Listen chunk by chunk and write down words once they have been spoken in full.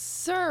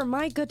Sir,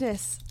 my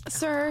goodness.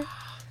 Sir.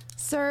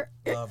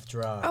 Love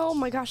drugs. Oh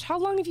my gosh, how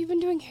long have you been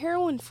doing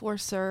heroin for,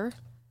 sir?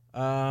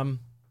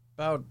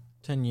 About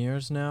 10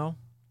 years now.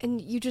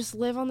 And you just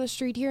live on the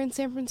street here in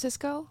San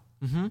Francisco?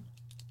 Mm-hmm.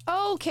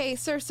 Okay,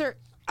 sir.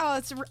 Oh,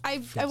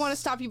 I want to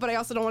stop you, but I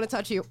also don't want to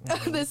touch you.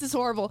 This is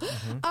horrible.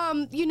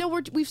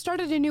 We've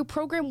started a new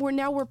program where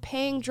now we're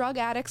paying drug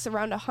addicts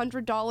around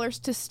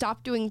 $100 to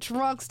stop doing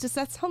drugs. Does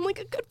that sound like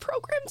a good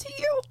program to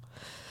you?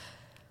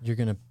 You're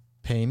gonna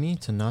pay me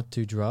to not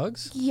do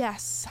drugs?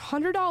 Yes,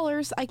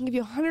 $100. I can give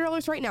you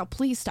 $100 right now.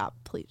 Please stop.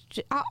 Please.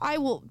 I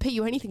will pay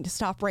you anything to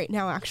stop right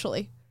now,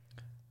 actually.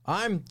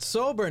 I'm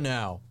sober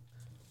now.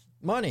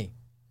 Money.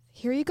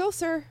 Here you go,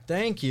 sir.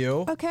 Thank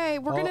you. Okay,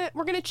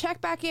 we're gonna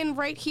check back in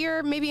right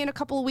here, maybe in a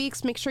couple of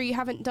weeks. Make sure you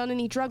haven't done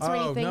any drugs or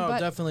anything. No,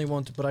 definitely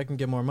won't. But I can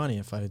get more money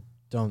if I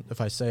don't.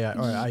 If I say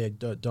I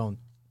don't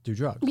do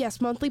drugs.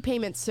 Yes, monthly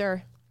payments,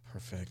 sir.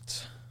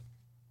 Perfect.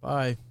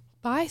 Bye.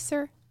 Bye,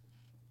 sir.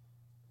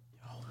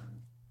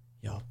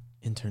 Yo,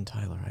 intern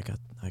Tyler,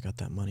 I got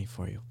that money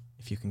for you.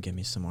 If you can give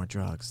me some more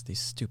drugs, these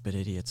stupid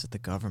idiots at the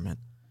government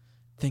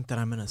think that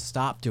I'm gonna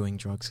stop doing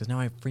drugs because now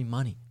I have free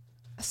money.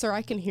 Sir,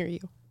 I can hear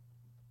you.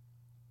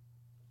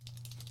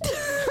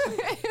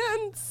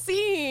 And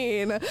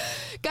scene.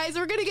 Guys,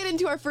 we're going to get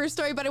into our first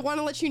story, but I want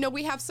to let you know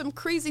we have some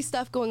crazy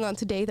stuff going on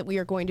today that we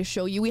are going to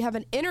show you. We have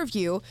an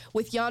interview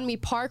with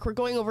Yeonmi Park. We're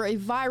going over a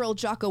viral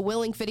Jocko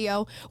Willink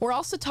video. We're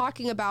also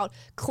talking about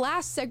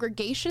class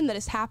segregation that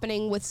is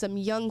happening with some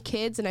young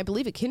kids, and I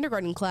believe a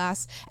kindergarten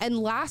class. And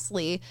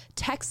lastly,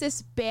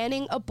 Texas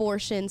banning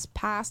abortions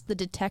past the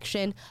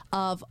detection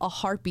of a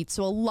heartbeat.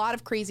 So a lot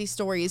of crazy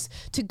stories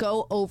to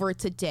go over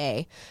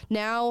today.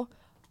 Now,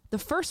 the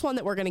first one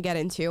that we're going to get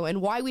into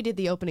and why we did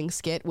the opening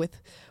skit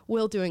with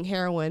Will doing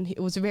heroin, it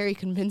was a very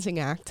convincing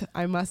act,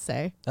 I must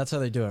say. That's how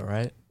they do it,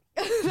 right?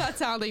 That's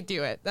how they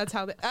do it. That's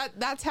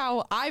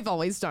how I've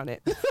always done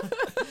it.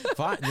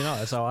 Fine.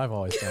 That's how I've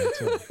always done it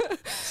too.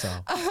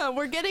 So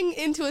we're getting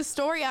into a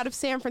story out of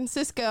San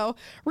Francisco.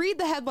 Read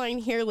the headline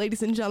here,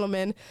 ladies and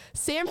gentlemen.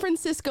 San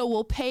Francisco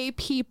will pay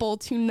people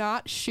to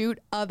not shoot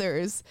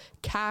others.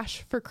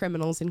 Cash for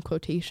criminals, in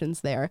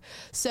quotations there.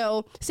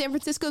 So San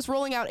Francisco is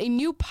rolling out a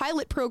new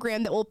pilot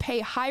program that will pay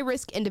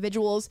high-risk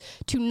individuals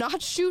to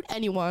not shoot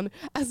anyone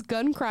as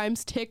gun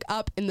crimes tick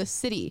up in the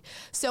city.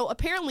 So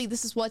apparently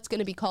this is what's going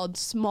to be called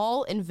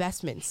small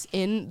investments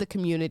in the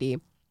community,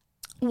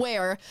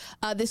 where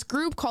this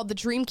group called the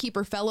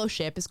Dreamkeeper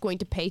Fellowship is going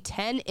to pay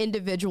 10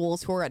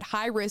 individuals who are at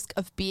high risk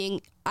of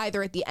being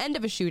either at the end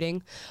of a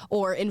shooting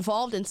or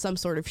involved in some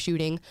sort of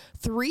shooting,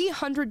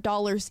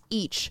 $300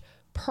 each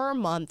per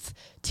month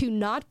to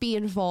not be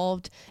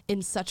involved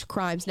in such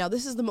crimes. Now,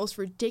 this is the most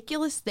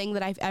ridiculous thing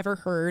that I've ever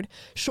heard,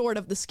 short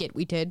of the skit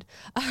we did,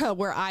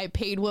 where I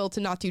paid Will to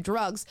not do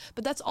drugs.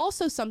 But that's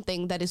also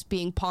something that is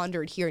being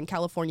pondered here in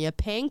California,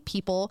 paying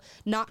people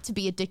not to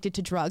be addicted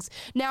to drugs.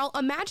 Now,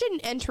 imagine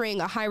entering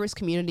a high-risk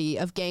community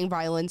of gang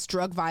violence,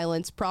 drug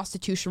violence,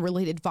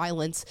 prostitution-related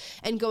violence,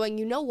 and going,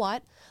 you know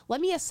what? Let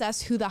me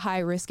assess who the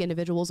high-risk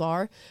individuals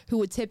are, who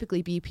would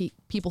typically be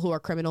people who are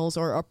criminals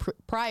or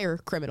prior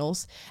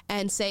criminals,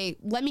 and say,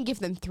 let me give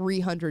them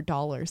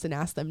 $300 and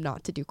ask them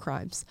not to do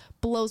crimes.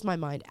 Blows my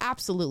mind.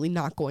 Absolutely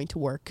not going to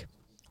work.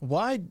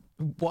 why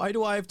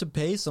do I have to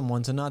pay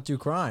someone to not do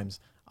crimes?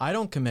 I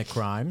don't commit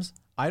crimes.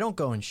 I don't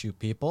go and shoot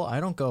people. I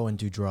don't go and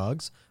do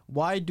drugs.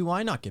 Why do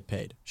I not get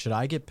paid? Should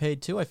I get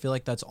paid too? I feel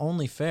like that's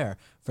only fair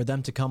for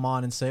them to come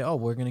on and say, oh,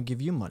 we're going to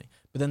give you money.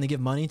 But then they give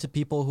money to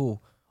people who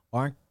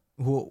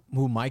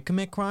might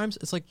commit crimes.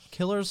 It's like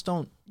killers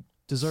don't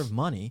deserve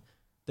money.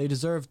 They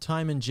deserve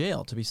time in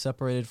jail to be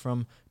separated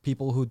from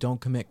people who don't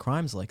commit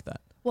crimes like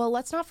that. Well,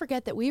 let's not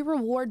forget that we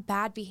reward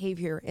bad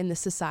behavior in the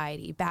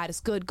society. Bad is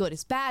good, good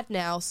is bad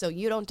now, so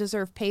you don't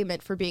deserve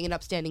payment for being an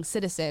upstanding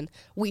citizen.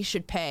 We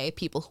should pay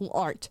people who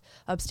aren't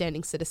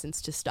upstanding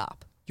citizens to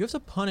stop. You have to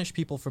punish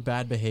people for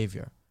bad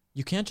behavior.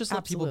 You can't just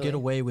let people get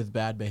away with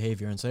bad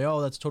behavior and say,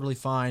 oh, that's totally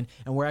fine,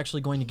 and we're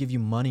actually going to give you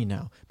money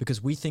now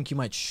because we think you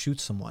might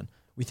shoot someone.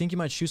 We think you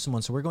might shoot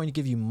someone, so we're going to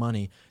give you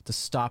money to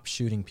stop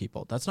shooting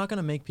people. That's not going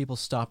to make people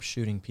stop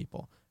shooting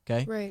people,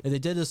 okay? Right. They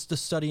did this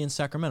study in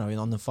Sacramento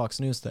on the Fox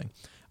News thing.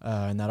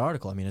 In that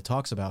article, I mean, it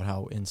talks about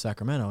how in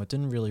Sacramento it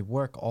didn't really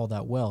work all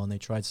that well, and they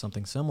tried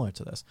something similar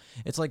to this.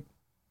 It's like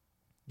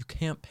you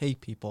can't pay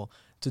people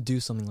to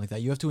do something like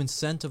that. You have to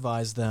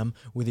incentivize them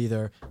with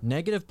either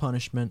negative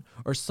punishment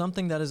or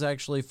something that is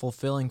actually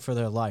fulfilling for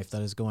their life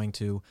that is going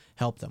to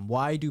help them.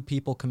 Why do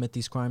people commit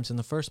these crimes in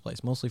the first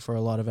place? Mostly for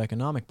a lot of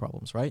economic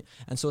problems, right?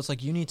 And so it's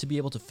like you need to be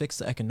able to fix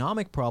the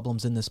economic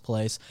problems in this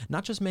place,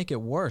 not just make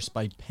it worse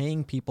by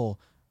paying people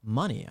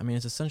money. I mean,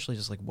 it's essentially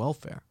just like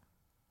welfare.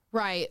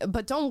 Right,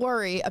 but don't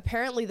worry.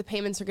 Apparently, the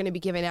payments are going to be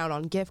given out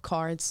on gift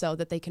cards so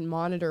that they can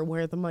monitor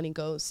where the money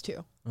goes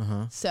to.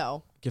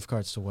 So, gift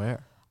cards to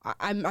where?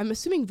 I'm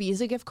assuming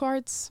Visa gift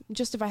cards,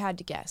 just if I had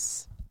to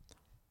guess.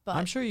 But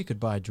I'm sure you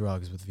could buy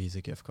drugs with Visa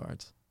gift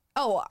cards.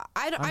 Oh,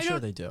 I'm sure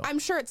they do. I'm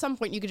sure at some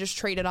point you could just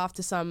trade it off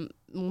to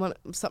one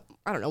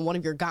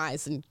of your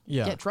guys and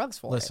get drugs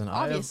for it. Listen,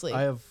 Obviously,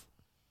 I have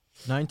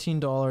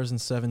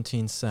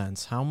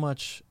 $19.17. How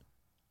much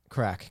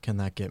crack can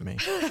that get me?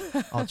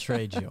 I'll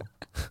trade you.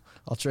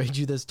 I'll trade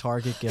you this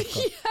Target gift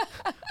card.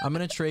 Yeah. I'm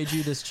going to trade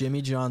you this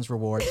Jimmy John's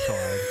rewards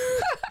card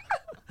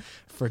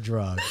for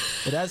drugs.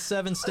 It has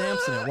 7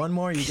 stamps in it. One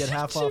more, you get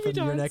half off of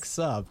your next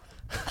sub.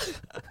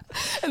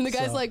 And the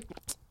guy's like,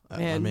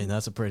 man. I mean,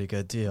 that's a pretty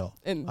good deal.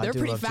 And they're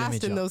pretty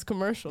fast in those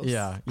commercials.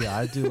 Yeah,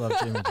 I do love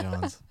Jimmy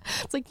John's.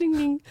 It's like, ding,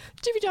 ding,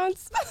 Jimmy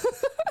John's.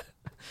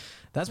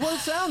 That's what it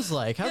sounds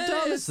like. How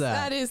dumb is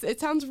that? That is. It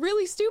sounds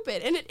really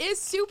stupid, and it is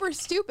super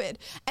stupid.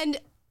 And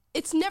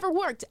it's never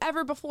worked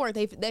ever before.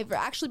 They've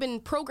actually been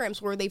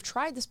programs where they've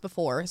tried this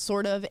before,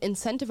 sort of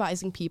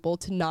incentivizing people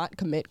to not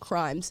commit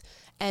crimes.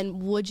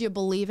 And would you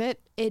believe it?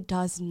 It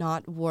does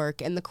not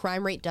work, and the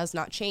crime rate does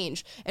not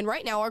change. And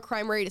right now, our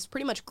crime rate is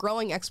pretty much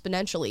growing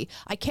exponentially.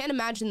 I can't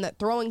imagine that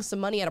throwing some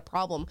money at a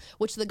problem,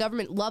 which the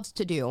government loves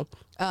to do,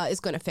 is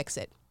going to fix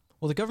it.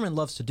 Well, the government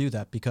loves to do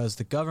that because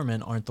the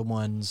government aren't the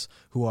ones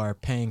who are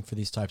paying for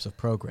these types of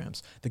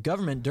programs. The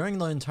government, during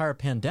the entire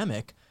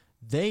pandemic,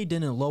 they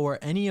didn't lower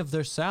any of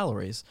their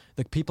salaries.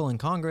 The people in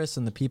Congress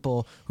and the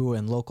people who are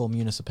in local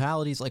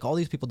municipalities, like all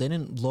these people, they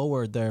didn't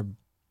lower their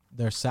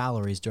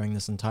salaries during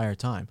this entire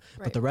time.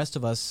 Right. But the rest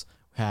of us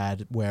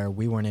had where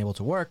we weren't able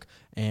to work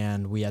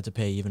and we had to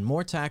pay even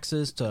more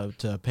taxes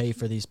to pay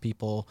for these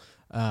people,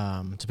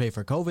 to pay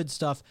for COVID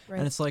stuff. Right.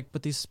 And it's like,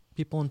 but these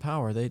people in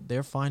power,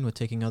 they're fine with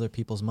taking other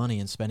people's money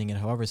and spending it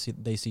however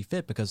they see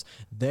fit because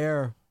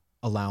their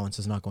allowance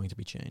is not going to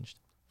be changed.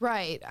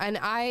 Right. And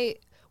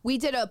we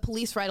did a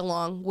police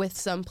ride-along with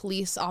some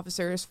police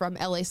officers from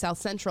LA South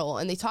Central,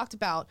 and they talked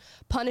about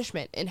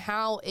punishment and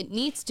how it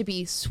needs to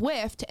be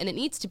swift and it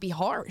needs to be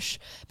harsh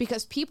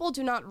because people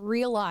do not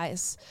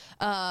realize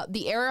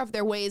the error of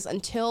their ways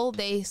until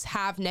they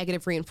have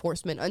negative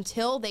reinforcement,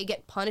 until they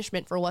get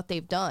punishment for what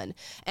they've done.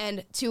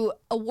 And to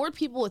award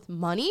people with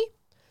money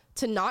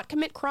to not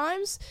commit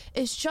crimes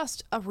is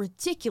just a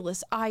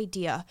ridiculous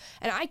idea.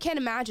 And I can't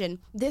imagine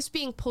this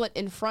being put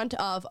in front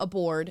of a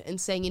board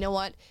and saying, you know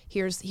what,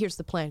 here's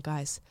the plan,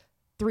 guys.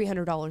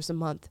 $300 a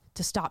month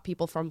to stop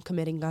people from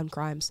committing gun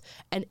crimes.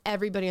 And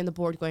everybody on the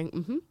board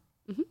going,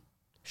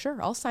 sure,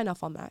 I'll sign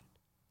off on that.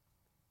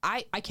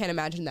 I can't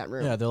imagine that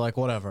room. Yeah, they're like,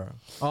 whatever.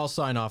 I'll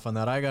sign off on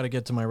that. I got to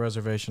get to my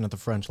reservation at the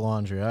French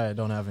Laundry. I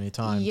don't have any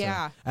time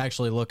to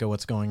actually look at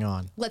what's going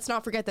on. Let's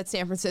not forget that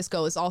San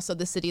Francisco is also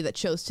the city that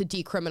chose to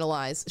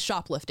decriminalize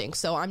shoplifting.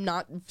 So I'm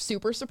not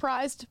super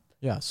surprised.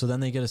 Yeah, so then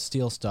they get to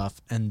steal stuff,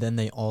 and then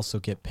they also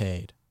get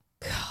paid.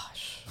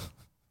 Gosh.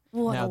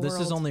 What now, this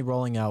is only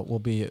rolling out, we'll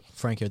be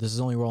frank here, this is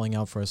only rolling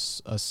out for a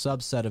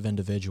subset of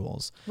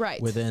individuals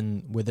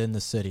within the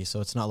city.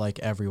 So it's not like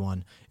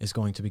everyone is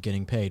going to be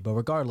getting paid. But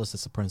regardless,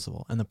 it's the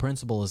principle. And the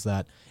principle is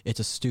that it's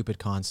a stupid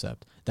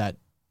concept that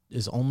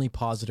is only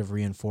positive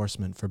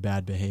reinforcement for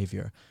bad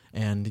behavior.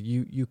 And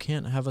you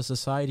can't have a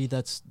society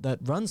that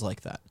runs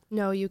like that.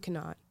 No, you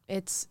cannot.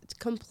 It's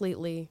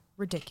completely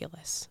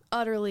ridiculous,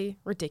 utterly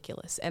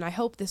ridiculous. And I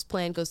hope this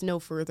plan goes no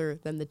further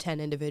than the 10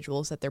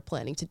 individuals that they're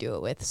planning to do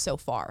it with so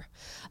far.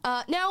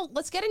 Now,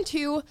 let's get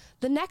into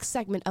the next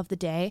segment of the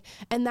day,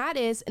 and that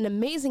is an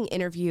amazing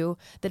interview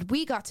that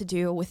we got to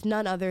do with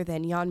none other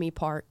than Yeonmi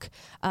Park.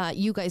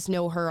 You guys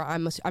know her.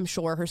 I'm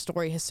sure her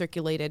story has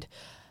circulated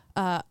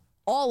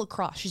all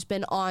across. She's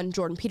been on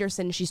Jordan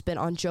Peterson. She's been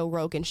on Joe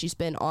Rogan. She's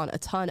been on a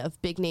ton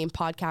of big name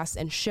podcasts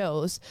and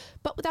shows.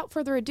 But without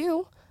further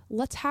ado,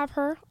 let's have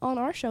her on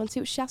our show and see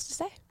what she has to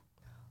say.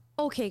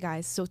 Okay,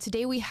 guys, so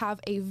today we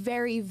have a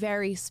very,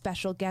 very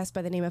special guest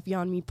by the name of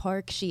Yeonmi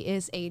Park. She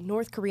is a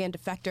North Korean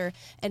defector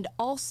and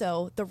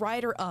also the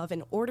writer of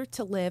In Order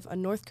to Live, a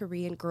North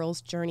Korean Girl's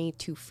Journey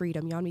to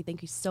Freedom. Yeonmi,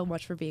 thank you so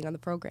much for being on the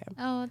program.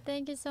 Oh,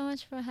 thank you so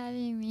much for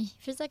having me.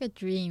 Feels like a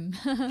dream.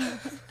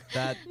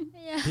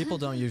 People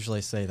don't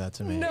usually say that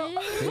to me. No.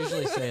 They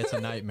usually say it's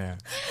a nightmare.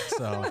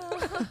 So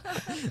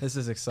this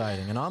is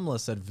exciting. And Amla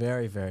said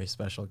very, very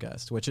special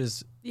guest, which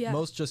is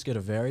most just get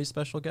a very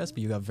special guest,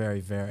 but you got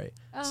very, very.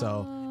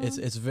 So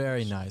it's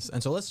very nice.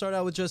 And so let's start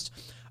out with just,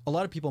 a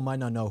lot of people might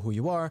not know who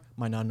you are,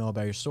 might not know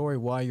about your story,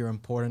 why you're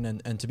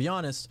important. And to be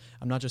honest,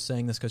 I'm not just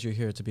saying this because you're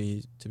here to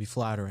be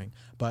flattering,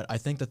 but I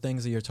think the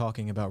things that you're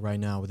talking about right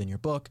now within your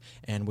book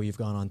and where you've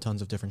gone on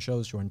tons of different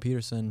shows, Jordan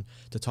Peterson,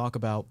 to talk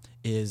about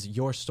is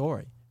your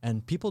story.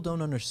 And people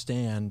don't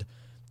understand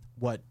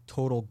what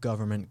total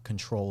government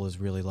control is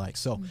really like.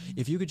 So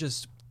if you could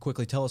just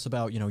quickly tell us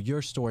about,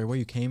 your story, where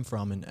you came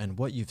from and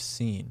what you've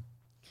seen.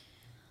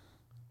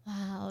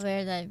 Wow,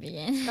 where did I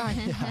begin?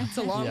 It's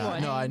a long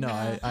one. No, I know.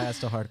 I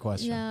asked a hard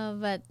question. No,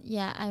 but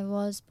I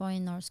was born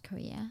in North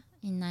Korea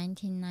in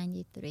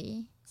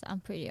 1993. So I'm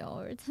pretty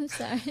old. I'm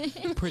sorry.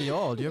 Pretty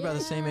old? You're about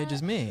the same age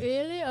as me.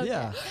 Really? Okay.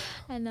 Yeah.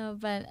 I know,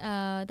 but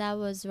that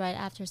was right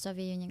after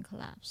Soviet Union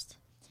collapsed.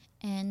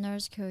 And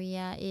North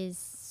Korea is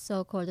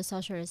so-called the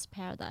socialist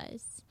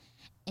paradise.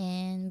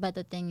 But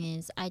the thing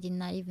is, I did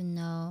not even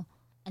know,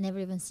 I never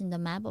even seen the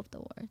map of the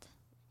world.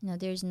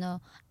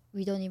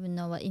 We don't even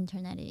know what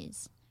internet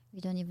is. We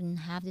don't even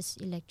have this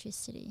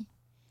electricity.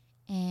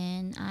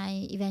 And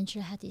I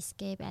eventually had to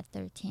escape at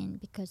 13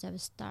 because I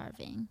was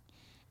starving.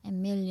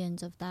 and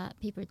millions of that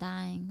people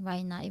dying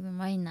right now, even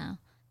right now,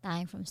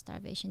 dying from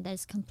starvation. That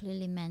is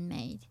completely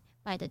man-made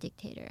by the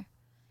dictator.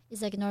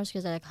 It's like North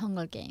Korea, like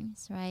Hunger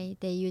Games, right?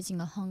 They're using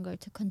a hunger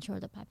to control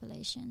the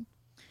population.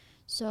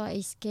 So I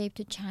escaped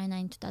to China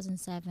in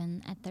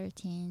 2007 at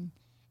 13.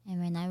 And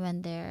when I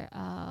went there,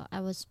 I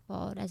was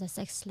bought as a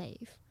sex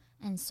slave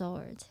and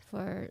sold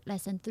for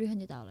less than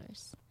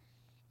 $300.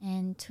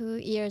 And 2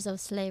 years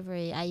of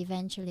slavery, I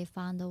eventually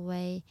found a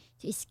way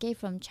to escape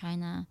from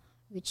China,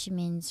 which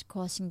means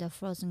crossing the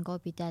frozen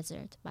Gobi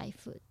Desert by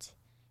foot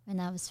when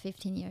I was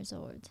 15 years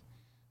old.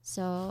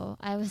 So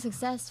I was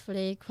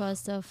successfully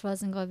crossed the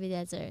frozen Gobi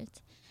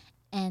Desert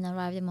and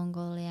arrived in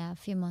Mongolia. A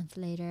few months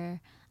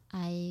later,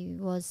 I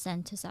was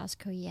sent to South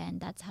Korea, and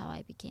that's how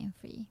I became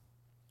free.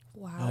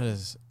 Wow. That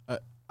is.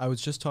 I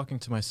was just talking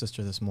to my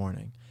sister this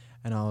morning,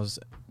 and I was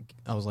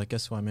like,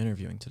 "Guess who I'm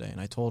interviewing today?" And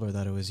I told her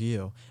that it was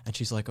you, and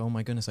she's like, "Oh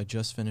my goodness, I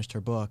just finished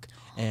her book."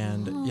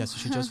 And yes,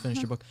 she just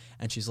finished her book,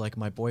 and she's like,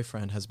 "My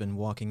boyfriend has been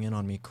walking in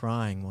on me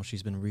crying while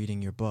she's been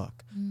reading your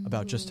book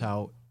about just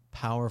how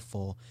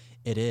powerful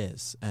it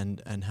is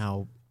and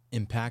how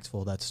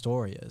impactful that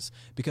story is."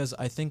 Because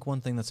I think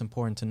one thing that's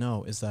important to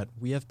know is that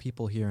we have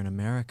people here in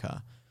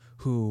America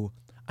who,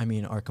 I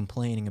mean, are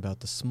complaining about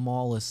the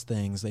smallest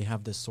things. They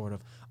have this sort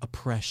of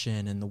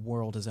oppression and the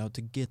world is out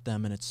to get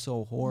them and it's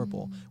so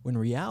horrible. When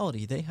in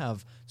reality, they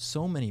have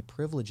so many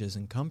privileges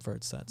and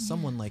comforts that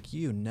someone like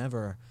you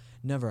never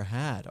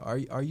had.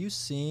 Are you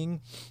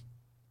seeing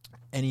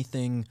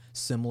anything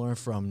similar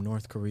from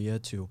North Korea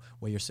to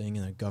what you're seeing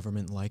in a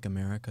government like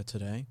America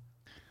today?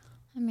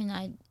 I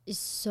mean, it's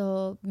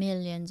so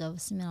millions of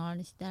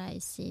similarities that I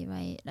see,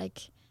 right?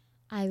 Like,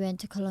 I went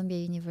to Columbia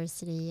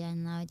University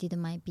and I did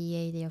my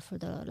BA there for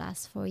the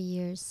last 4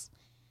 years.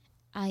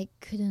 I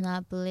could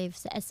not believe,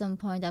 at some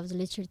point I was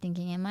literally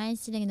thinking, am I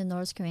sitting in the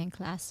North Korean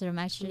classroom,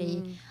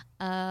 actually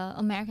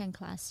American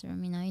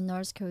classroom? You know, in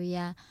North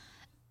Korea,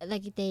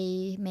 like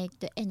they make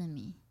the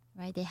enemy,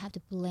 right? They have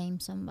to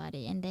blame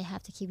somebody and they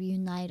have to keep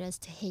unite us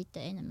to hate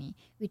the enemy,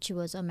 which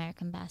was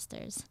American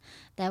bastards.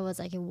 That was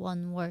like a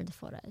one word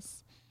for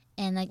us.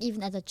 And like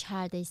even as a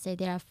child, they say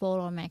there are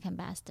 4 American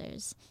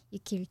bastards. You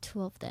kill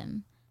 2 of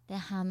them. Then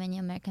how many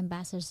American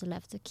bastards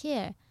left to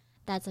kill?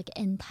 That's like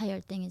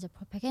entire thing is a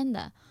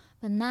propaganda.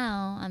 But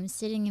now I'm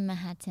sitting in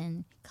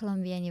Manhattan,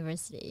 Columbia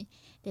University.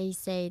 They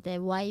say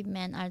that white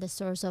men are the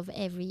source of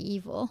every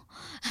evil.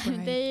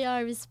 Right. They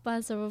are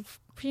responsible for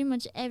pretty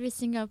much every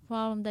single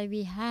problem that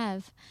we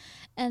have.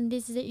 And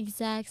this is the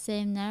exact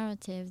same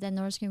narrative that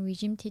North Korean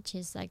regime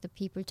teaches like the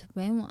people to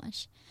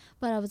brainwash.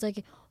 But I was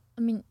like,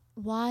 I mean,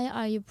 why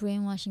are you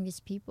brainwashing these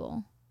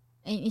people?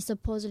 And it's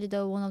supposedly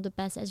the one of the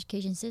best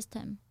education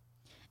system.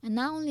 And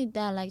not only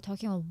that, like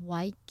talking about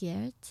white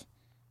guilt,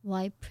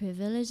 white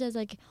privilege, it's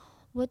like,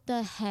 what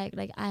the heck?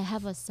 Like I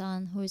have a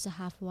son who is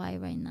half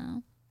white right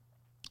now.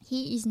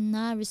 He is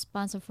not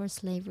responsible for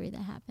slavery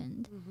that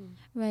happened,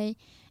 right?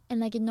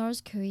 And like in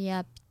North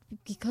Korea,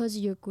 because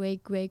your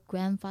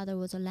great-great-grandfather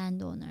was a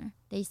landowner,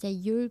 they say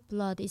your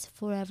blood is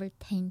forever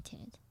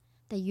tainted,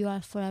 that you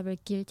are forever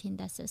guilty in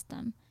that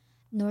system.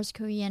 North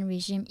Korean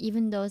regime,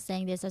 even though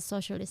saying there's a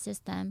socialist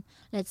system,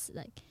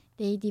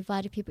 they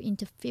divided people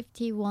into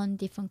 51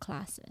 different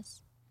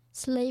classes.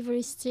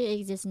 Slavery still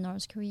exists in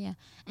North Korea,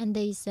 and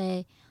they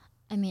say,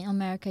 I mean,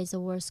 America is the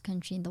worst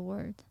country in the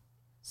world.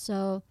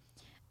 So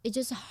it's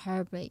just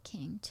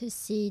heartbreaking to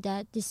see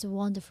that this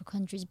wonderful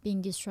country is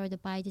being destroyed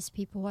by these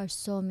people who are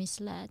so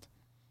misled,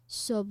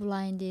 so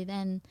blinded,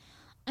 and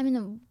I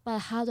mean, but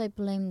how do I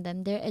blame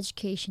them? Their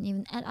education,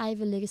 even at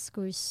Ivy League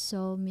school, is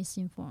so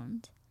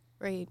misinformed.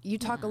 Right. You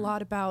talk a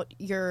lot about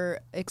your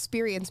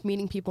experience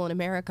meeting people in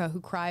America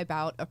who cry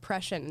about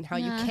oppression and how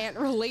you can't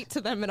relate to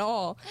them at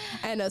all.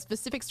 And a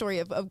specific story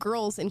of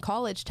girls in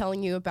college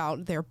telling you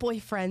about their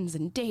boyfriends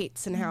and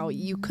dates and how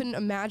you couldn't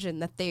imagine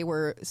that they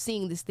were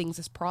seeing these things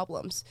as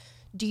problems.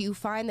 Do you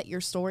find that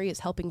your story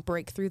is helping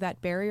break through that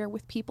barrier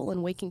with people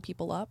and waking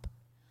people up?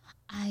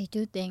 I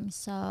do think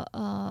so.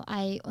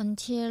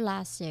 Until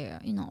last year,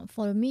 you know,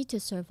 for me to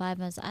survive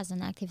as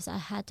an activist, I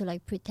had to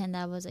like pretend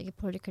I was like a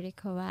politically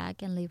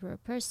correct and liberal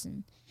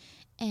person.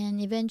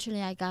 And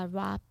eventually I got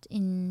robbed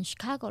in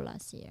Chicago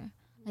last year,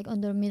 like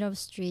on the middle of the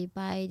street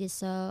by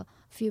this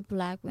few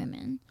black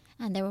women.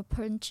 And they were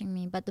punching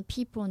me, but the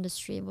people on the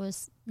street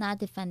was not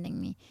defending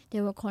me.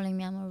 They were calling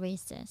me I'm a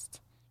racist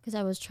because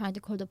I was trying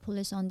to call the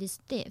police on these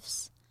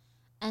thieves.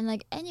 And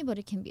like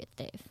anybody can be a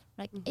thief.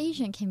 Like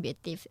Asian can be a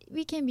thief.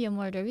 We can be a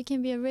murderer. We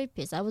can be a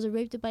rapist. I was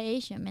raped by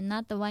Asian man,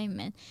 not the white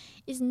man.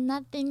 It's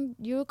nothing.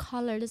 Your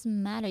color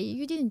doesn't matter.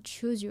 You didn't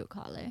choose your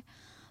color.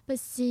 But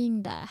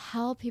seeing that,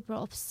 how people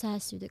are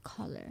obsessed with the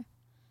color,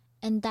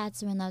 and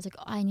that's when I was like,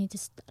 oh, I need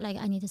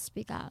to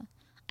speak out.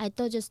 I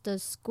thought just the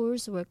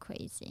schools were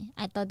crazy.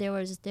 I thought they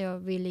were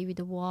really with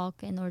the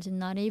walk and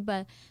ordinary,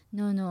 but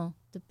no,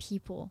 the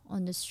people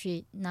on the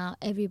street now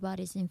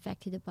everybody's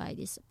infected by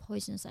this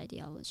poisonous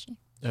ideology.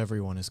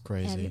 Everyone is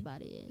crazy.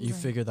 Everybody is. You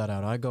Right. figure that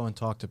out. I go and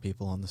talk to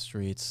people on the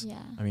streets.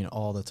 Yeah. I mean,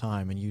 all the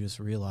time, and you just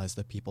realize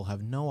that people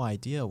have no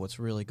idea what's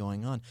really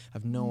going on,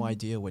 have no Mm.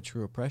 idea what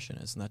true oppression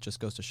is, and that just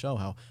goes to show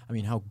how, I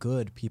mean, how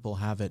good people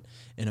have it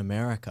in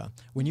America.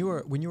 When you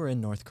were in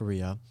North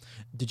Korea,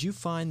 did you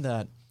find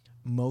that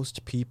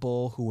most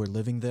people who were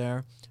living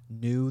there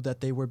knew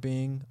that they were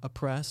being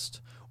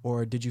oppressed,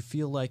 or did you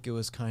feel like it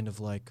was kind of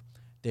like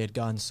they had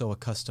gotten so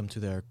accustomed to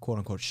their quote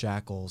unquote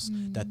shackles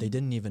that they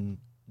didn't even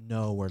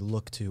know or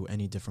look to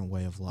any different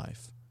way of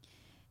life?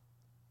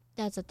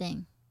 That's the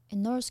thing.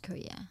 In North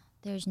Korea,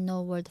 there's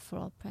no word for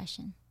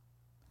oppression.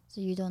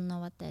 So you don't know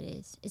what that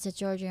is. It's a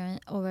George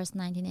Orwell's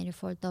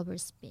 1984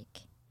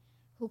 doublespeak.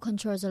 Who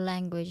controls the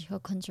language, who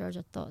controls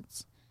the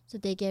thoughts. So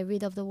they get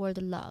rid of the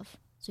word love.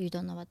 So you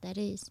don't know what that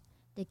is.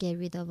 They get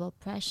rid of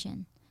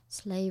oppression,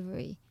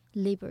 slavery,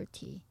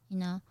 liberty,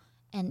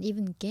 and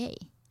even gay,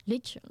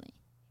 literally.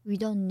 We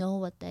don't know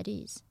what that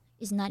is.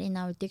 It's not in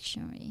our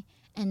dictionary.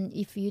 And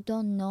if you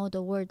don't know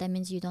the word, that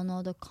means you don't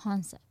know the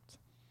concept.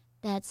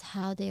 That's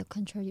how they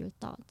control your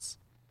thoughts.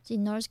 So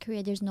in North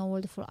Korea, there's no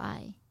word for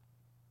I.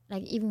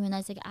 Like even when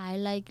I say I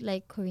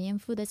like Korean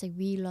food, I say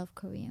we love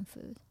Korean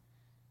food.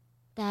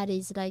 That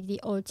is like the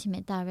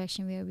ultimate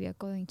direction where we are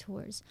going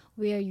towards,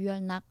 where you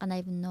are not gonna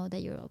even know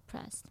that you're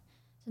oppressed.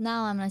 So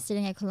now I'm like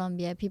sitting at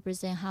Colombia, people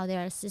saying how they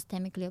are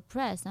systemically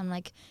oppressed. I'm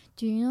like,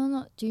 do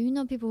you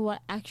know people who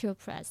are actually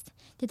oppressed?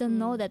 They don't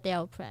know that they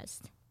are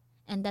oppressed.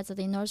 And that's what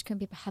the North Korean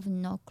people have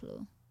no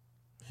clue.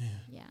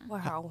 Yeah.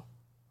 Wow.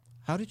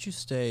 How did you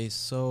stay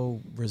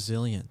so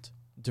resilient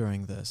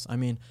during this? I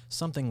mean,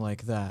 something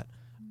like that.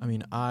 I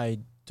mean, I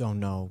don't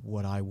know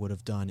what I would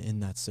have done in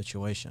that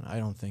situation. I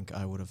don't think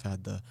I would have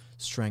had the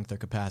strength or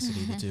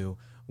capacity to do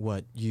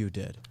what you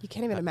did. You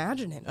can't even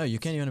imagine it. Oh, you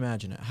can't even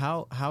imagine it.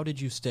 How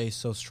did you stay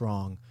so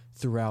strong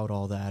throughout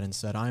all that and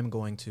said, I'm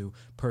going to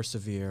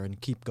persevere and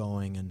keep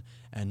going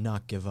and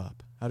not give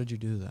up? How did you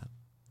do that?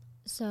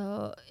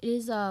 So it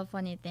is a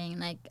funny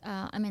thing.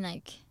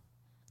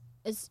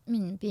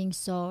 Being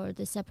so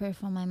separate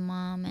from my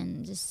mom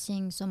and just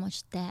seeing so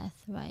much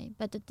death, right?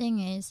 But the thing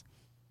is,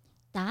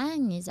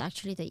 dying is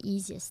actually the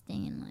easiest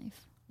thing in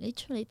life.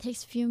 Literally, it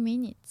takes few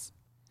minutes.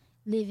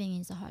 Living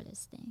is the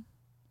hardest thing.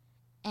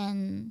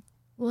 And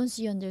once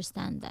you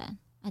understand that,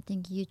 I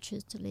think you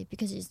choose to live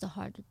because it's the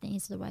harder thing.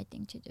 It's the right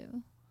thing to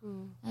do.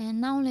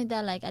 And not only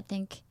that, I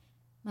think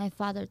my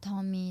father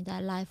taught me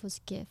that life was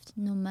gift,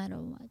 no matter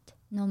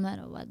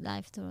what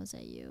life throws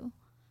at you.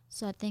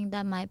 So I think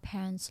that my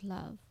parents'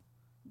 love,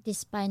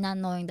 despite not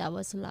knowing that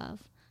was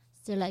love,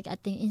 still I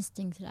think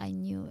instinctively I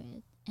knew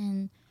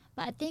it.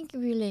 But I think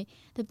really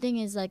the thing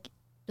is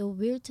the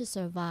will to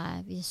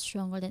survive is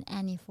stronger than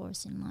any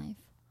force in life.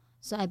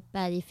 So I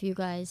bet if you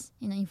guys,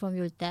 inform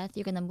your death,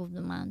 you're gonna move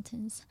the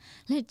mountains.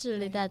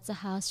 Literally, that's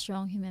how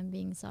strong human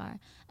beings are.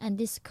 And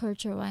this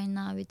culture right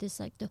now with this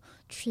the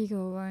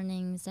trigger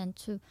warnings and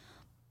to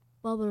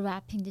bubble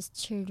wrapping these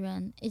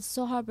children, it's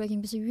so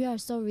heartbreaking because you are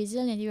so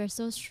resilient, you are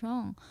so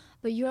strong,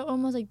 but you are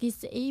almost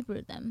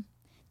disable them.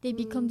 They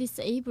become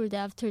disabled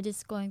after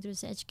this going through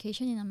this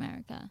education in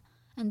America.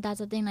 And that's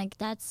the thing,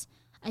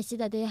 I see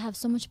that they have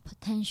so much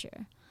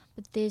potential.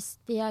 But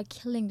they are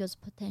killing those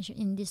potential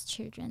in these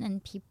children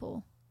and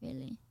people,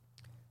 really.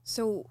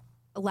 So,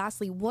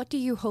 lastly, what do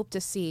you hope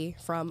to see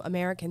from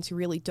Americans who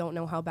really don't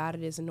know how bad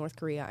it is in North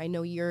Korea? I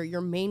know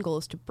your main goal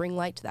is to bring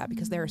light to that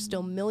because there are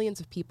still millions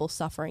of people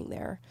suffering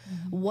there.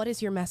 What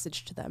is your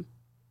message to them?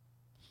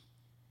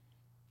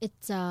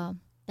 It's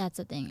that's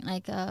the thing.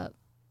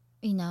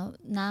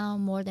 Now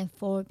more than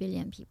 4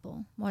 billion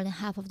people, more than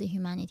half of the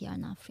humanity are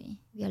not free.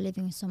 We are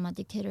living in so much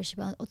dictatorship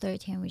and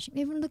authoritarian regime.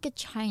 Even look at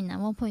China,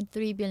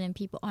 1.3 billion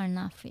people are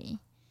not free.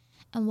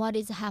 And what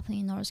is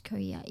happening in North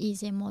Korea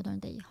is a modern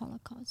day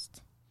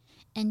Holocaust.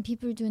 And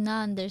people do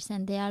not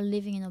understand they are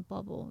living in a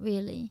bubble,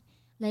 really.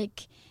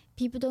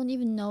 People don't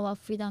even know what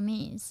freedom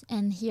is.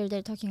 And here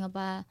they're talking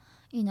about,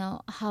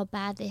 how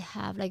bad they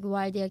have,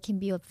 why they can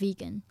be a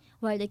vegan,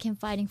 why they can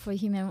fighting for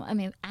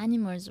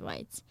animals'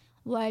 rights.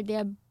 Why there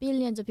are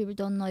billions of people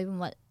don't know even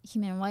what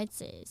human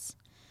rights is.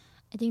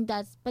 I think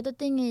but the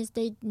thing is,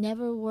 they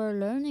never were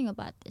learning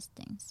about these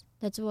things.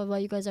 That's why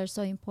you guys are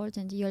so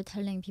important. You're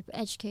telling people,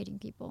 educating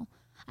people.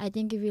 I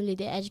think really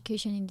the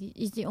education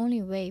is the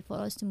only way for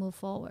us to move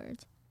forward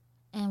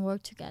and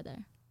work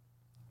together.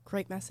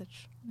 Great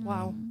message.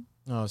 Wow.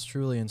 Oh, it's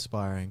truly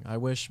inspiring. I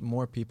wish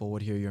more people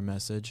would hear your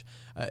message.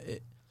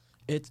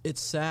 It's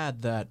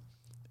sad that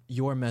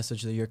your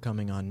message that you're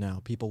coming on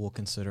now, people will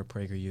consider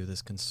PragerU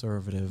this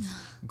conservative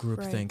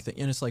groupthink thing.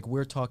 And it's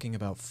we're talking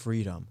about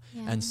freedom.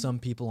 Yeah. And some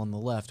people on the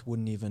left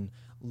wouldn't even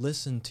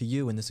listen to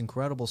you in this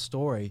incredible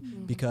story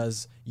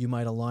because you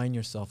might align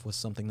yourself with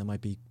something that might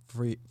be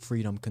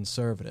freedom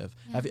conservative.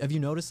 Yeah. Have you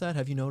noticed that?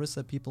 Have you noticed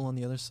that people on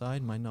the other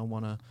side might not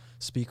want to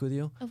speak with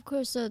you? Of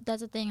course, so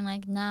that's the thing.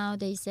 Now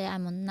they say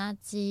I'm a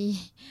Nazi,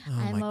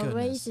 I'm my a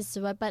goodness.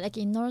 racist, right? But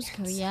in North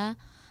Korea,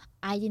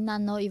 I did not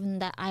know even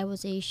that I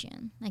was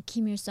Asian.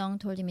 Kim Il-sung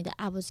told me that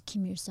I was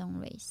Kim Il-sung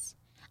race.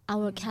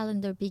 our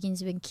calendar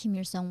begins when Kim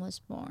Il Sung was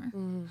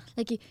born.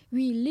 Like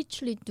we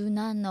literally do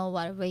not know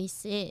what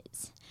race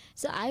is.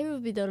 So I will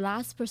be the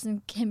last person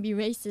who can be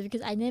racist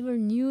because I never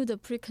knew the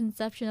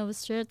preconception of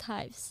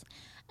stereotypes.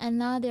 And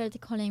now they're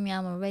calling me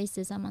I'm a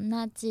racist, I'm a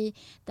Nazi,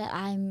 that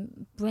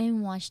I'm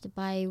brainwashed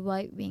by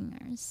right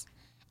wingers.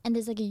 And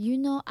it's like,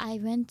 I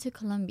went to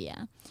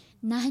Columbia.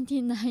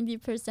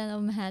 90%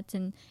 of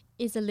Manhattan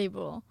is a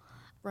liberal.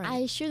 Right.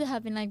 I should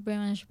have been like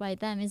brainwashed by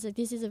them. It's like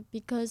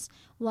because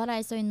what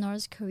I saw in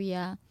North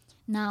Korea,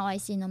 now I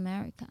see in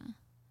America.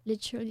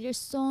 Literally, there's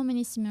so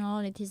many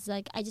similarities.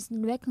 Like I just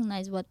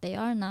recognize what they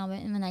are now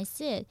when I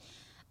see it.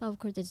 But of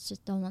course, they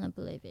just don't want to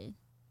believe it.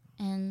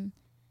 And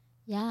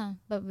yeah,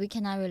 but we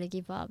cannot really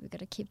give up. We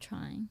gotta keep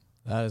trying.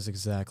 That is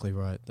exactly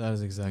right. That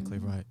is exactly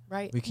right.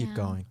 Right. We keep Yeah.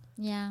 going.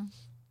 Yeah.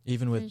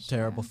 Even with For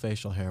terrible sure.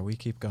 facial hair, we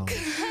keep going.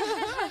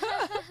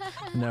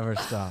 Never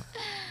stop.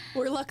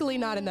 We're luckily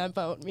not in that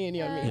boat, me and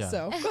Yeonmi. Yeah.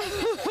 So,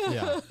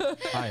 Yeah,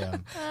 I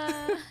am.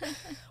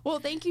 well,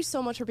 thank you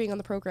so much for being on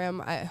the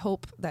program. I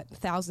hope that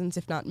thousands,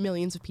 if not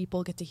millions, of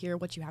people get to hear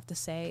what you have to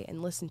say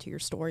and listen to your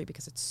story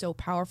because it's so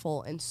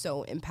powerful and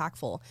so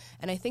impactful.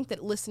 And I think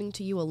that listening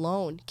to you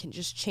alone can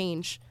just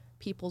change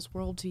people's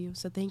worldview.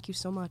 So, thank you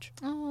so much.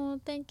 Oh,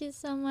 thank you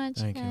so much,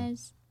 Thank you.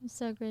 guys. I'm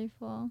so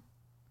grateful.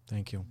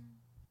 Thank you.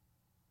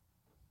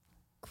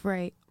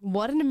 Great.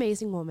 What an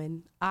amazing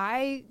woman.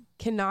 I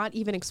cannot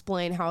even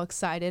explain how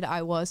excited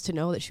I was to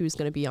know that she was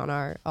going to be on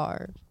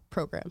our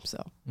program. So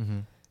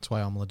That's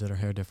why Amala did her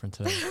hair different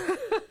today.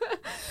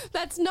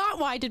 that's not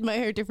why I did my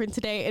hair different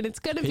today. And it's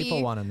going to be...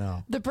 People want to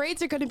know. The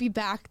braids are going to be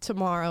back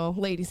tomorrow,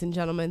 ladies and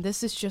gentlemen.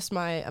 This is just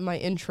my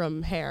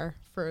interim hair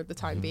for the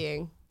time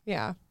being.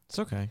 Yeah. It's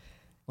okay.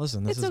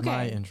 Listen, this It's is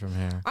my okay. interim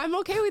hair. I'm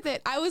okay with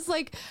it. I was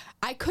like,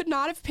 I could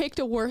not have picked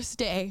a worse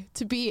day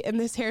to be in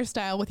this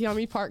hairstyle with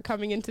Yeonmi Park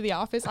coming into the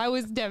office. I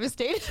was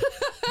devastated.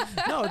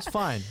 No, it's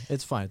fine.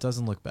 It's fine. It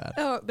doesn't look bad.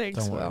 Oh, thanks,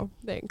 Don't worry. Will.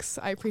 Thanks.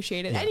 I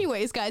appreciate it. Yeah.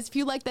 Anyways, guys, if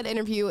you like that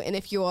interview and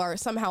if you are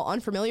somehow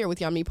unfamiliar with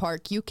Yeonmi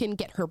Park, you can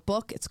get her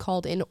book. It's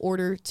called In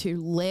Order to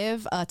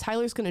Live.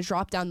 Tyler's going to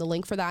drop down the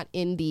link for that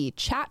in the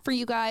chat for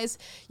you guys.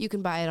 You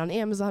can buy it on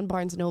Amazon,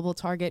 Barnes & Noble,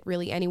 Target,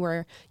 really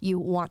anywhere you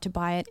want to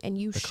buy it, and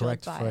you The should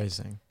correct buy it.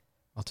 phrasing,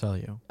 I'll tell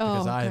you, Oh,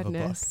 because I have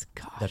goodness. a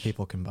book Gosh. that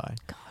people can buy.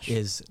 Gosh.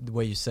 Is the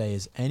way you say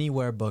is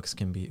anywhere books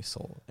can be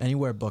sold.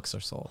 Anywhere books are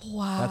sold.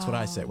 Wow. That's what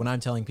I say when I'm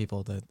telling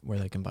people that where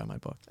they can buy my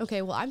book.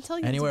 Okay, well, I'm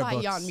telling you Anywhere to buy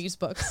books. Yeonmi's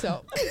book,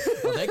 so...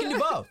 Well, they can do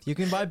both. You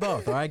can buy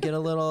both. All right, get a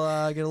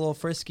little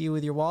frisky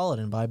with your wallet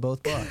and buy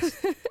both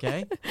books.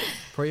 Okay,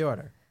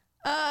 pre-order.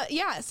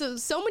 Yeah,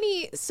 so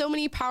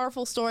many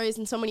powerful stories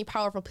and so many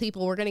powerful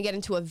people. We're going to get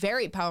into a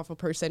very powerful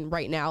person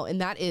right now, and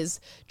that is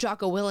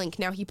Jocko Willink.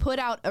 Now, he put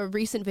out a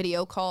recent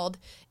video called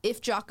If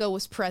Jocko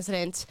Was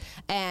President,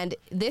 and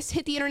this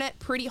hit the internet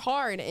pretty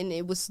hard, and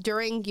it was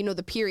during,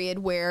 the period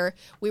where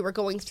we were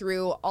going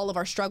through all of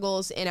our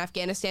struggles in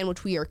Afghanistan,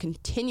 which we are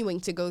continuing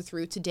to go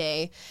through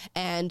today,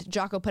 and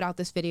Jocko put out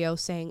this video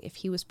saying if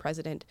he was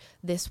president,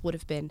 this would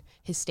have been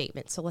his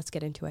statement. So let's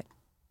get into it.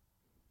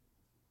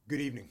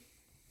 Good evening.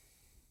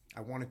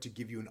 I wanted to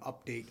give you an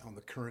update on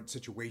the current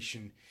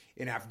situation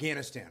in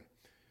Afghanistan.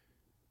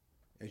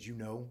 As you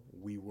know,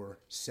 we were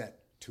set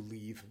to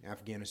leave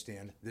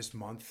Afghanistan this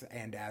month,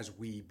 and as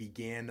we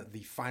began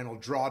the final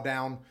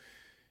drawdown,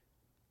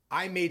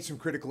 I made some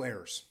critical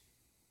errors.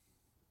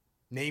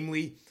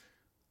 Namely,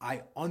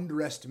 I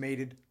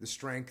underestimated the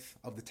strength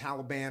of the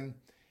Taliban,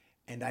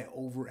 and I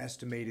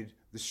overestimated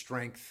the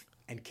strength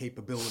and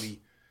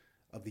capability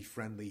of the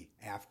friendly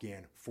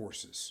Afghan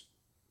forces.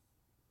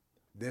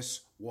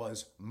 This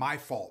was my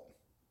fault.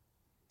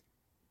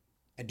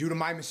 And due to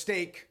my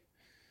mistake,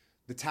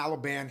 the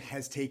Taliban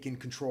has taken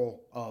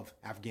control of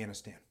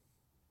Afghanistan.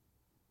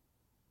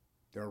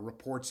 There are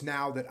reports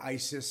now that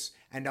ISIS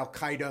and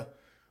Al-Qaeda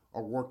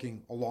are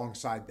working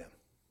alongside them.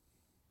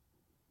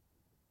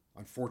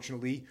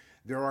 Unfortunately,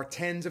 there are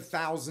tens of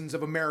thousands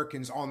of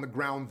Americans on the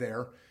ground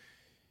there,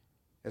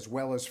 as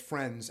well as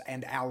friends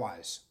and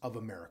allies of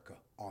America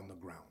on the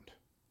ground.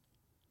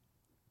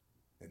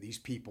 And these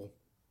people,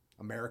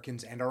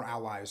 Americans and our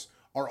allies,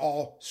 are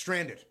all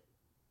stranded.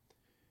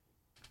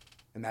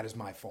 And that is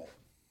my fault.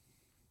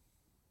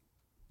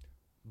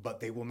 But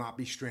they will not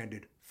be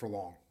stranded for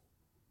long.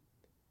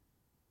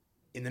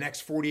 In the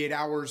next 48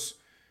 hours,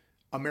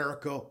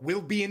 America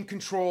will be in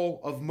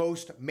control of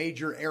most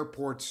major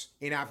airports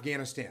in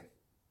Afghanistan.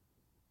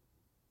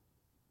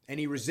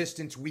 Any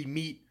resistance we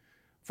meet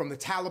from the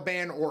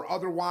Taliban or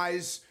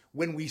otherwise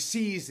when we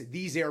seize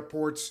these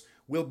airports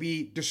will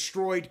be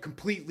destroyed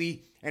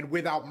completely and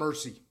without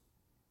mercy.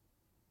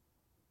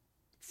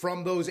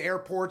 From those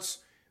airports,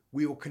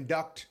 we will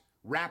conduct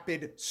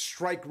rapid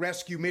strike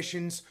rescue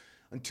missions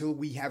until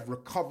we have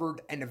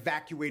recovered and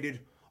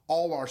evacuated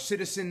all our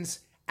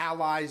citizens,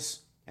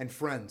 allies, and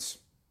friends.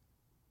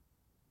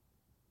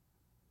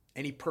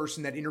 Any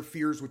person that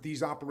interferes with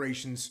these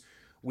operations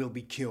will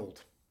be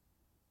killed.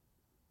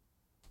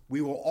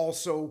 We will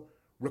also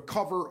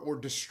recover or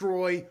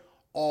destroy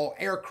all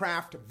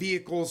aircraft,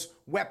 vehicles,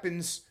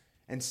 weapons,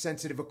 and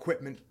sensitive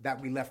equipment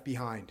that we left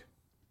behind.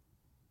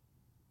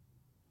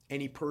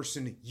 Any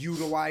person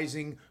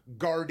utilizing,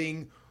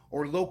 guarding,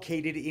 or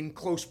located in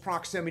close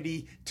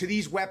proximity to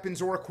these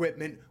weapons or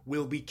equipment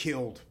will be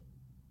killed.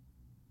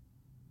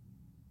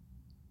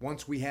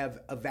 Once we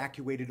have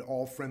evacuated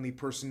all friendly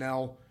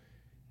personnel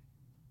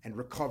and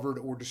recovered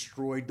or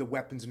destroyed the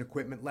weapons and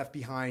equipment left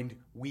behind,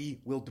 we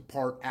will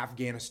depart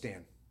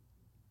Afghanistan.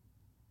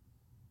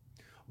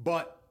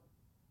 But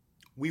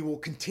we will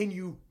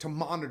continue to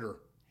monitor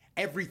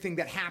everything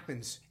that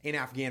happens in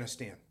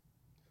Afghanistan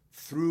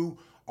through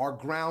our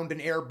ground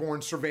and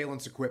airborne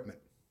surveillance equipment.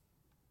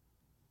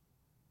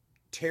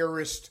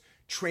 Terrorist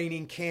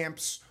training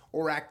camps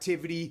or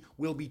activity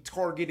will be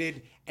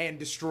targeted and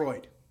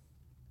destroyed.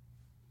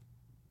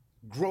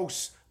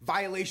 Gross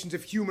violations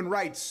of human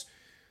rights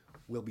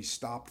will be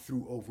stopped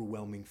through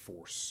overwhelming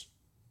force.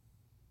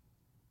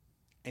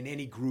 And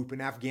any group in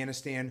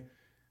Afghanistan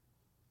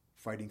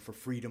fighting for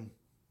freedom,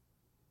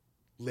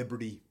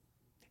 liberty,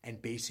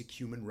 and basic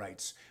human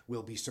rights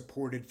will be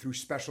supported through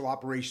special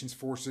operations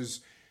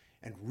forces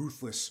and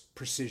ruthless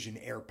precision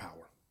air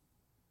power.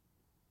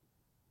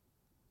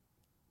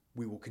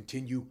 We will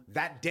continue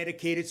that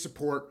dedicated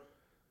support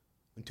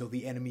until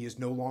the enemy is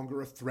no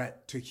longer a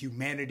threat to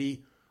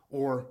humanity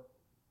or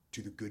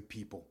to the good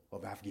people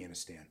of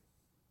Afghanistan.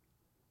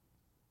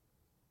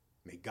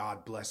 May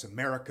God bless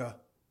America,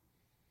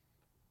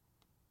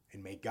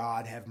 and may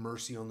God have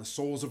mercy on the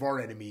souls of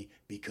our enemy,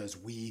 because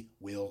we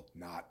will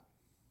not.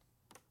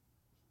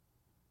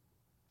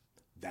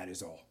 That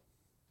is all.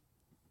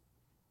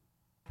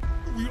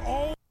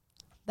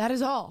 That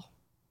is all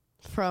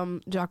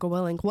from Jocko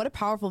Willink. What a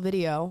powerful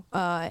video.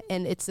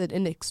 And it's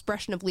an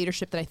expression of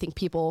leadership that I think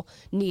people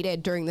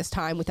needed during this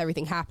time with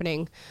everything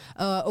happening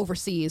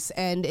overseas.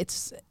 And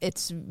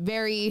it's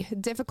very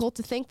difficult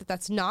to think that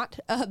that's not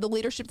the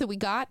leadership that we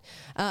got.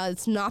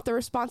 It's not the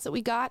response that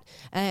we got.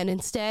 And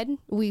instead,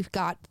 we've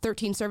got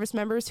 13 service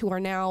members who are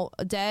now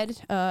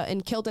dead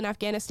and killed in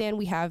Afghanistan.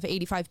 We have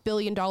 $85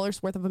 billion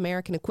worth of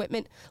American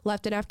equipment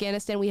left in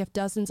Afghanistan. We have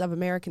dozens of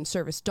American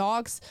service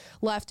dogs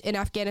left in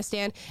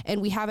Afghanistan. And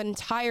we have an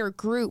entire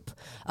group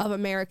of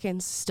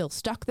Americans still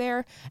stuck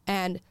there,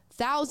 and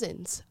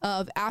thousands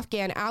of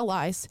Afghan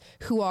allies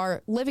who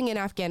are living in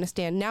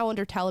Afghanistan now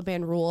under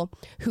Taliban rule,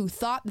 who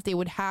thought that they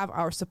would have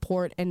our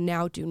support and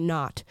now do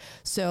not.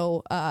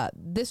 So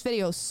this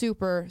video is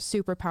super,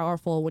 super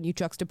powerful when you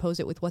juxtapose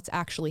it with what's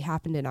actually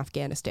happened in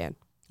Afghanistan.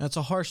 That's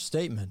a harsh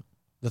statement.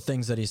 The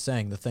things that he's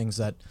saying, the things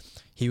that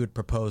he would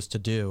propose to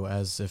do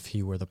as if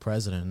he were the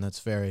president, and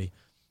that's very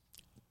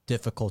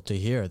difficult to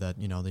hear. That,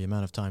 you know, the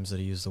amount of times that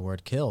he used the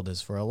word killed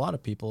is for a lot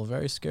of people a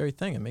very scary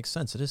thing. It makes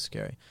sense. It is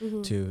scary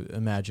to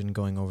imagine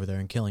going over there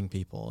and killing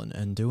people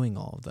and doing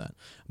all of that.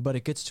 But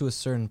it gets to a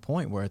certain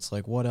point where it's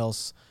like, what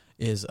else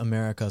is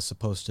America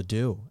supposed to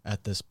do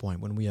at this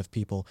point when we have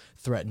people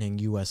threatening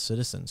U.S.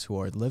 citizens who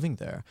are living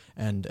there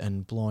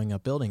and blowing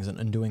up buildings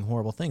and doing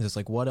horrible things? It's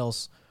like, what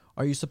else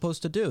are you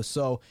supposed to do?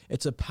 So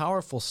it's a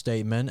powerful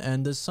statement,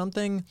 and there's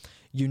something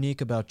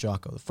unique about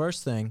Jocko. The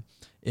first thing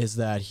is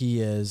that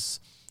he is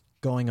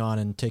going on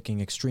and taking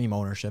extreme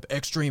ownership,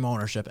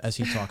 as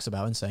he talks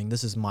about, and saying,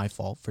 this is my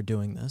fault for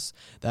doing this.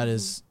 That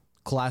is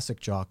classic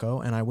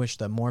Jocko, and I wish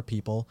that more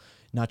people,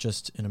 not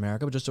just in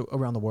America, but just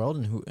around the world,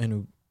 and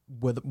who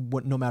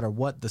no matter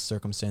what the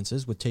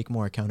circumstances, would take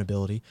more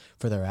accountability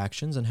for their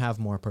actions and have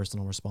more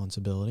personal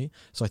responsibility.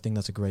 So I think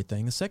that's a great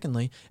thing.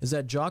 Secondly, is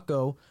that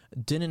Jocko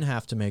didn't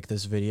have to make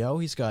this video.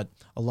 He's got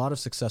a lot of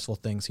successful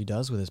things he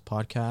does with his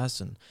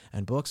podcasts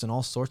and books and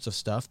all sorts of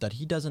stuff that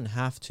he doesn't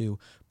have to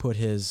put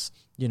his,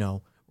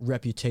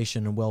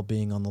 reputation and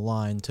well-being on the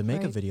line to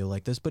make a video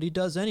like this, but he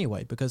does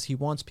anyway, because he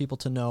wants people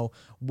to know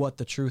what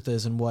the truth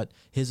is and what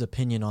his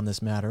opinion on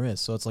this matter is.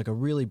 So it's like a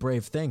really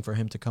brave thing for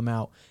him to come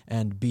out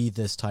and be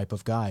this type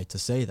of guy to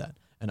say that.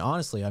 And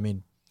honestly,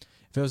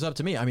 if it was up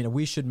to me,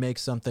 we should make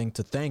something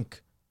to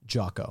thank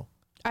Jocko.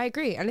 I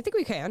agree, and I think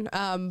we can.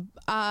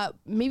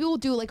 Maybe we'll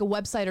do like a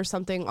website or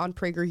something on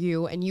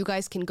PragerU, and you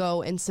guys can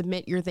go and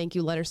submit your thank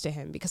you letters to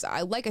him, because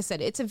like I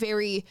said, it's a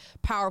very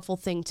powerful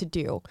thing to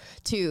do,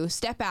 to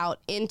step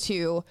out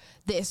into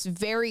this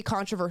very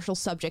controversial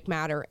subject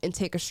matter and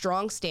take a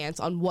strong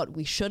stance on what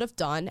we should have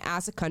done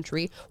as a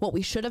country, what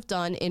we should have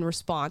done in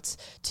response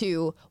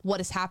to what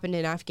has happened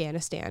in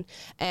Afghanistan.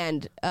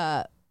 And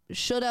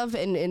should have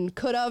and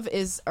could have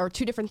are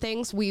two different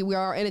things. We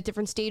are in a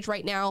different stage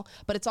right now,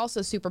 but it's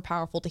also super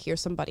powerful to hear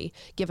somebody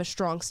give a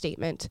strong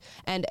statement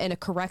and a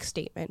correct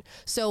statement.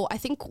 So I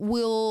think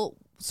we'll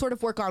sort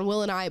of work on,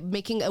 Will and I,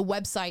 making a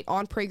website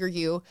on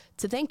PragerU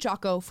to thank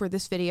Jocko for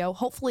this video,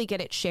 hopefully get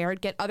it shared,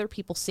 get other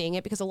people seeing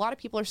it, because a lot of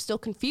people are still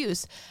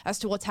confused as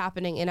to what's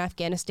happening in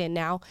Afghanistan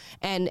now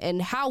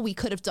and how we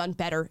could have done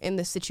better in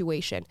this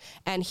situation.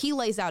 And he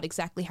lays out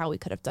exactly how we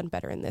could have done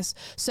better in this.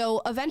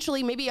 So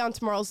eventually, maybe on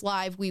tomorrow's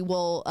live, we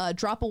will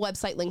drop a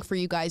website link for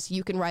you guys.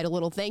 You can write a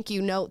little thank you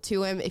note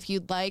to him if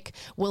you'd like.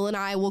 Will and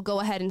I will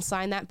go ahead and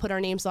sign that, put our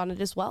names on it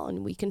as well,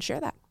 and we can share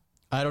that.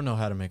 I don't know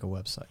how to make a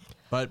website.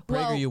 But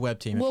Well, PragerU Web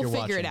Team, if we'll you're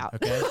figure watching, it out.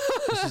 okay?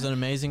 This is an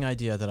amazing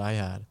idea that I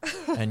had,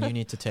 and you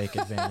need to take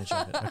advantage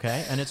of it,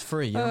 okay? And it's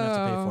free. You don't have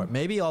to pay for it.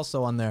 Maybe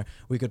also on there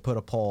we could put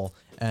a poll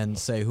and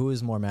say who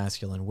is more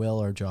masculine, Will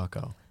or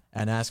Jocko,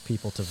 and ask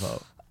people to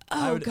vote.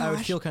 I would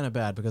gosh. feel kind of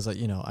bad because, I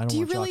don't Do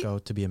you want really- Jocko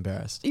to be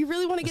embarrassed. You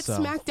really want to get So-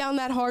 smacked down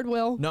that hard,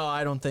 Will? No,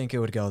 I don't think it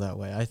would go that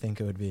way. I think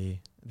it would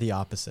be the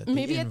opposite.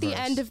 Maybe at the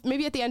inverse.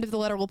 end of the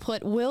letter we'll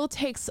put Will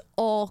takes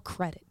all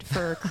credit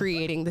for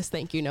creating this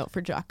thank you note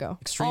for Jocko.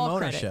 Extreme All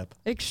credit. ownership.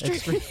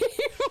 Extreme.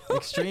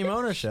 Extreme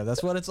ownership.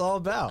 That's what it's all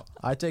about.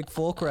 I take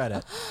full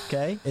credit.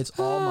 Okay? It's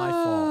all my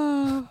fault.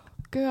 Oh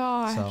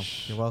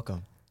gosh. So you're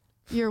welcome.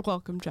 You're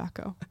welcome,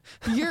 Jocko.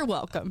 You're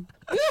welcome.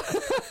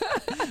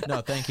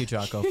 No, thank you,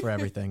 Jocko, for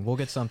everything. We'll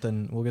get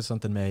something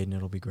made and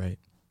it'll be great.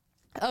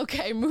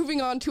 Okay, moving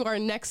on to our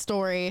next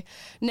story.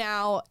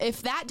 Now,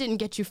 if that didn't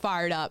get you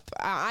fired up,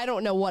 I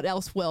don't know what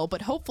else will,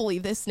 but hopefully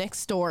this next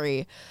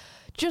story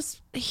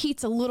just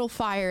heats a little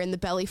fire in the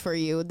belly for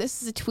you.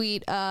 This is a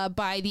tweet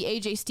by the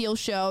AJ Steele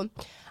Show.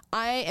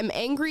 I am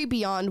angry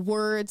beyond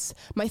words.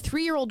 My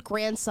 3-year-old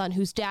grandson,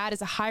 whose dad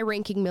is a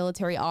high-ranking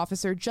military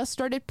officer, just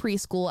started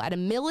preschool at a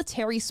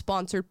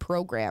military-sponsored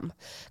program.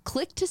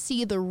 Click to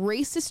see the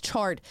racist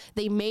chart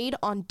they made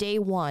on day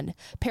 1.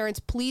 Parents,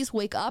 please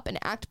wake up and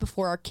act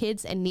before our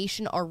kids and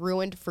nation are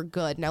ruined for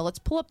good. Now, let's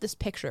pull up this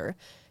picture.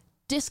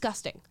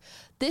 Disgusting.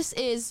 This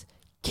is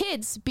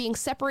kids being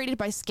separated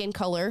by skin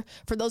color.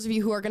 For those of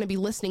you who are going to be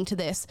listening to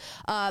this,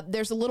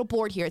 there's a little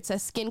board here. It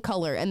says skin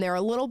color, and there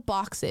are little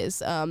boxes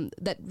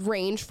that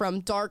range from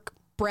dark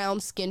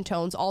brown skin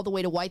tones all the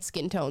way to white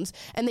skin tones.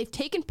 And they've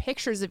taken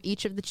pictures of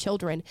each of the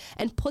children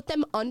and put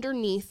them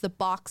underneath the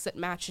box that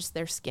matches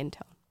their skin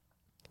tone.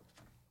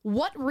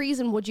 What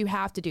reason would you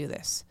have to do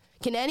this?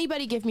 Can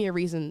anybody give me a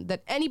reason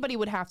that anybody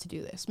would have to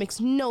do this?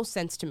 Makes no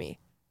sense to me.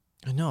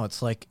 I know,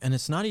 it's like, and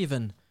it's not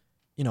even,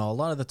 a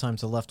lot of the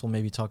times the left will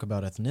maybe talk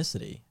about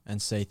ethnicity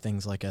and say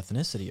things like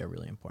ethnicity are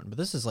really important. But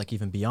this is like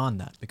even beyond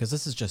that, because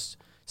this is just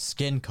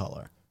skin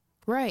color.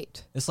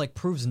 Right. It's like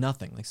proves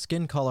nothing. Like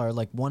skin color,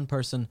 like one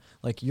person,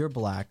 like you're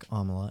black,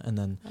 Amala, and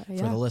then for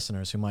yeah. the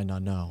listeners who might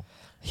not know,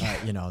 they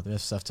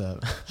just have to.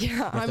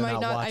 Yeah, if I they're might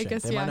not. watching, I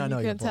guess, they yeah, might not know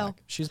you you're can't black.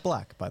 tell. She's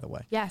black, by the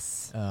way.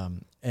 Yes.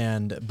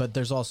 But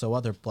there's also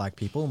other black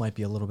people who might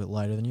be a little bit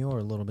lighter than you or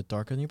a little bit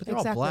darker than you, but they're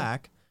all Exactly.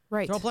 black.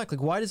 Right. They're all black.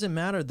 Like, why does it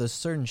matter the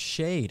certain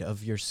shade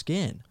of your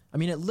skin? I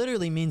mean, it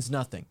literally means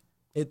nothing.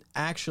 It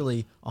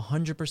actually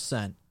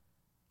 100%,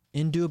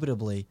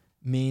 indubitably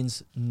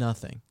means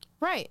nothing.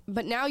 Right.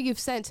 But now you've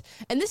sent,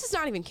 and this is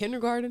not even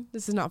kindergarten.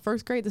 This is not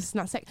first grade. This is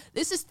not second.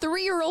 This is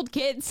 3-year-old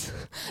kids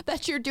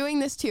that you're doing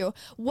this to.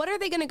 What are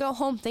they going to go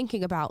home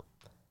thinking about?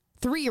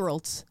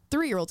 3-year-olds.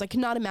 3-year-olds. I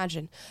cannot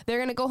imagine. They're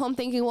going to go home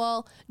thinking,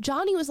 well,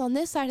 Johnny was on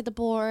this side of the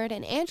board,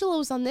 and Angela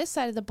was on this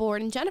side of the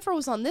board, and Jennifer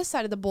was on this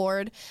side of the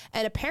board.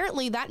 And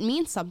apparently that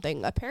means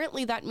something.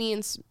 Apparently that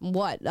means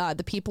what?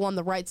 The people on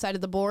the right side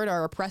of the board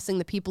are oppressing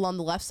the people on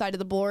the left side of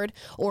the board,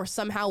 or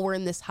somehow we're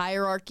in this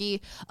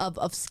hierarchy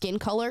of skin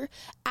color.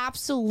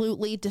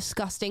 Absolutely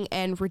disgusting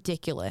and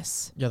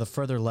ridiculous. Yeah, the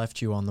further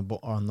left you on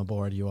the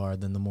board you are,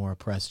 then the more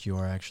oppressed you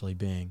are actually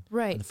being.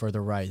 Right. And the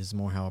further right is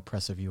more how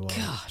oppressive you are.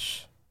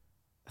 Gosh.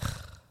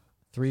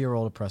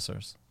 3-year-old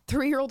oppressors.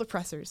 3-year-old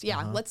oppressors. Yeah,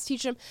 Uh-huh. let's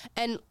teach them.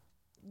 And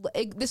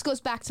this goes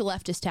back to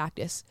leftist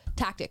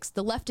tactics.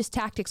 The leftist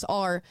tactics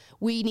are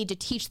we need to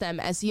teach them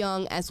as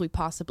young as we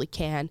possibly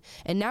can.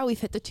 And now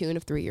we've hit the tune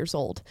of 3 years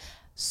old.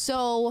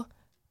 So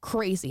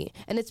crazy.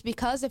 And it's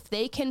because if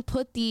they can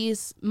put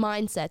these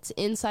mindsets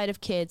inside of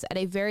kids at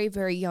a very,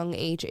 very young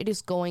age, it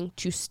is going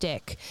to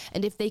stick.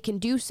 And if they can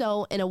do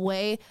so in a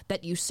way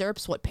that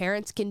usurps what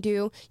parents can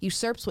do,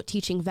 usurps what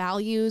teaching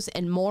values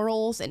and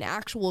morals and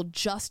actual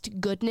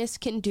just goodness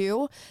can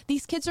do,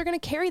 these kids are going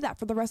to carry that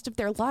for the rest of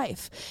their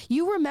life.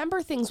 You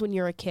remember things when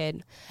you're a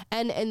kid.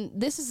 And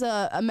this is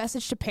a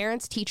message to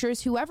parents,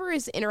 teachers, whoever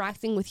is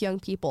interacting with young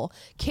people.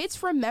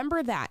 Kids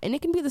remember that. And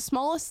it can be the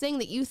smallest thing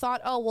that you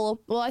thought, oh,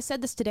 well, I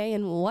said this today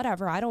and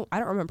whatever. I don't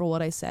remember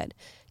what I said.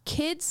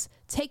 Kids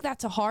take that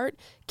to heart.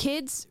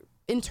 Kids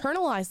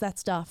internalize that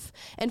stuff.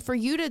 And for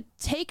you to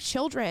take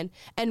children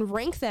and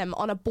rank them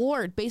on a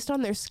board based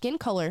on their skin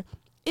color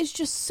is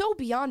just so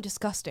beyond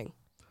disgusting.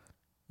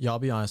 Yeah, I'll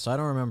be honest. I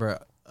don't remember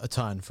a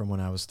ton from when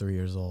I was 3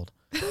 years old.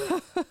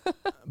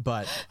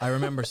 But I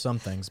remember some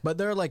things. But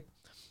they're like,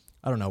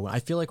 I don't know. I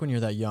feel like when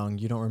you're that young,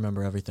 you don't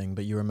remember everything,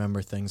 but you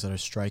remember things that are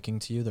striking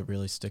to you that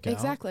really stick out.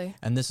 Exactly.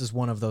 And this is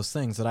one of those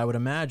things that I would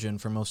imagine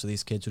for most of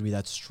these kids would be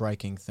that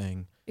striking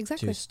thing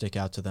Exactly. to stick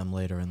out to them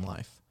later in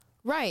life.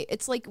 Right.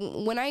 It's like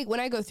when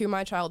I go through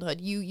my childhood,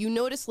 you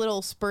notice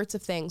little spurts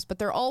of things, but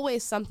they're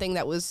always something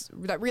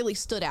that really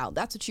stood out.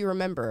 That's what you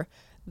remember.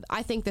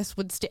 I think this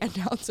would stand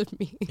out to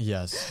me.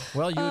 Yes.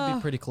 Well, you would be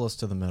pretty close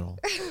to the middle.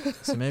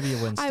 So maybe it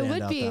wouldn't I stand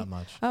would out be. that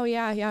much. Oh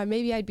yeah.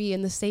 Maybe I'd be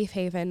in the safe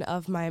haven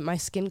of my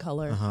skin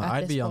color. At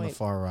I'd this be on the point.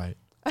 far right,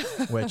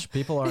 which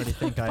people already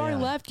think I Far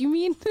am. left? You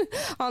mean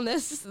on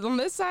this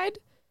side?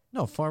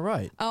 No, far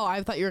right. Oh,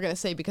 I thought you were going to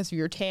say because of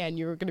your tan,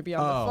 you were going to be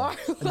on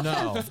the far.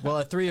 No. Well,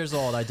 at 3 years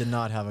old, I did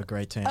not have a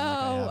great tan. Like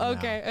I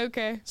have now.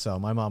 Okay. So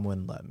my mom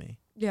wouldn't let me.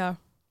 Yeah.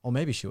 Well,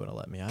 maybe she would have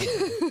let me. I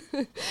don't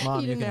know.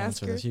 Mom, you can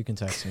answer this. You can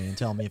text me and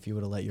tell me if you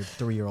would have let your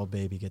 3-year-old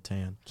baby get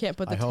tan. Can't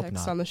put the I hope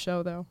text not. on the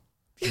show, though.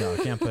 No, I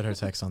can't put her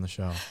text on the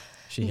show.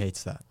 She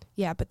hates that.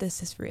 Yeah, but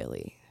this is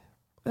really,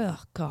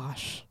 oh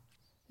gosh,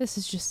 this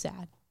is just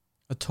sad.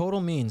 A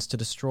total means to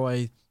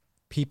destroy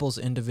people's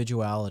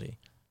individuality.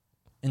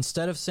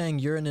 Instead of saying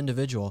you're an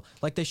individual,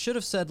 like they should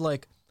have said,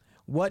 like,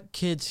 what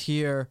kids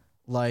here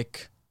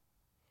like,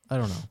 I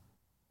don't know,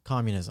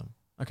 communism.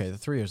 Okay, the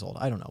 3 years old,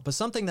 I don't know. But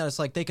something that it's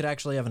like they could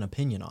actually have an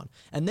opinion on.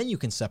 And then you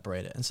can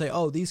separate it and say,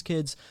 oh, these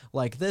kids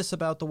like this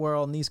about the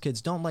world and these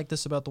kids don't like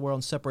this about the world,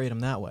 and separate them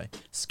that way.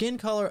 Skin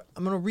color,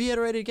 I'm going to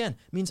reiterate it again,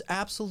 means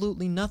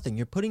absolutely nothing.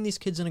 You're putting these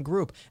kids in a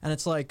group and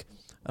it's like,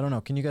 I don't know,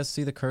 can you guys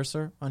see the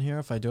cursor on here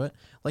if I do it?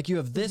 Like you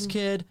have this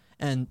kid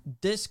and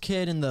this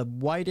kid in the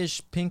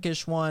whitish,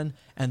 pinkish one,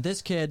 and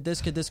this kid,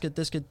 this kid, this kid,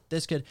 this kid,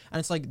 this kid.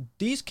 And it's like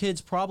these kids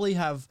probably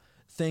have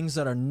things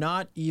that are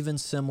not even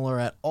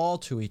similar at all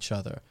to each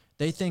other.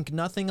 They think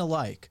nothing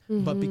alike,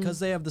 but because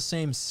they have the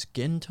same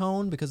skin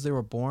tone, because they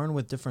were born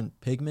with different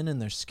pigment in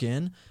their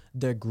skin,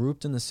 they're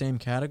grouped in the same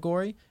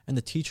category, and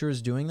the teacher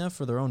is doing that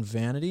for their own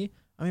vanity.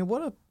 I mean,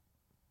 what a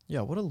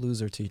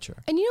loser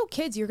teacher. And you know,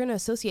 kids, you're going to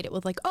associate it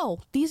with like,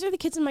 oh, these are the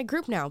kids in my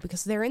group now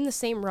because they're in the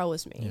same row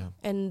as me. Yeah.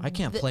 And I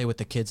can't play with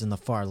the kids in the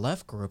far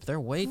left group. They're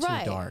way too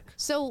dark.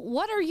 So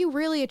what are you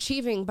really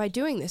achieving by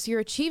doing this? You're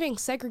achieving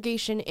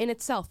segregation in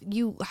itself.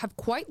 You have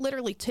quite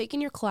literally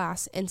taken your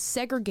class and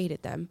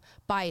segregated them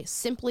by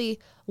simply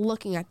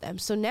looking at them.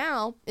 So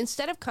now,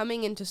 instead of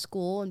coming into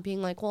school and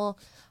being like, well,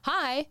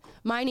 hi,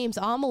 my name's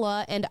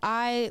Amala and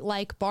I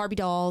like Barbie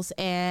dolls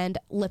and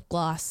lip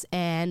gloss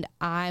and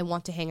I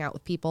want to hang out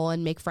with people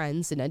and make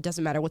friends and it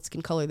doesn't matter what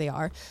skin color they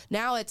are.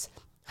 Now it's,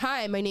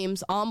 hi, my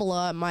name's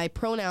Amala, my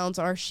pronouns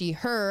are she,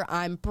 her,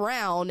 I'm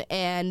brown,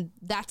 and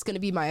that's going to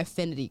be my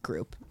affinity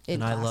group in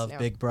And I class love now.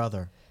 Big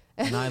Brother.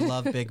 And I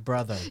love Big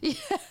Brother.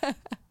 Yeah.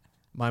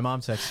 My mom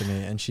texted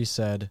me and she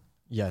said,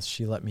 yes,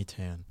 she let me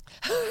tan.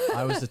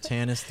 I was the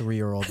tannest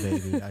 3-year-old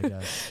baby, I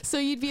guess. So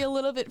you'd be a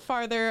little bit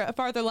farther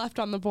left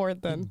on the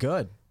board then.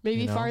 Good.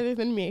 Maybe you know? farther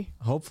than me.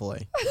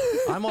 Hopefully.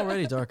 I'm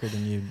already darker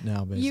than you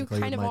now, basically. You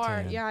kind with of my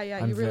are. tan. Yeah.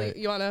 I'm You really,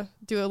 you want to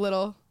do a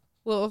little.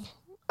 I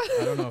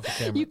don't know if the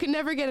camera. You can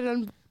never get it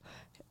on.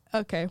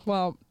 Okay,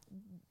 well,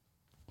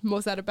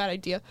 was that a bad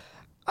idea?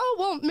 Oh,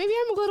 well, maybe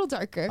I'm a little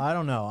darker. I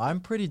don't know. I'm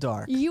pretty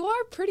dark. You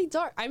are pretty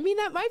dark. I mean,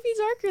 that might be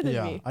darker than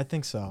Yeah, me. I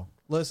think so.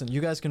 Listen,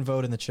 you guys can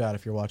vote in the chat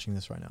if you're watching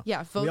this right now.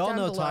 Yeah, vote We all down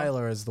know below.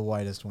 Tyler is the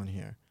whitest one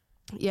here.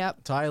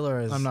 Yep.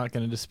 Tyler is I'm not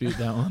going to dispute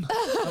that one.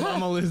 I'm going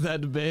to lose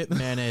that debate.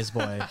 mayonnaise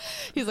boy.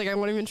 He's like, I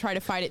won't even try to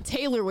fight it.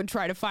 Taylor would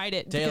try to fight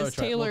it. because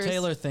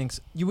Taylor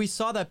thinks we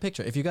saw that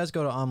picture. If you guys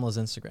go to Amla's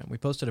Instagram, we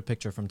posted a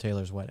picture from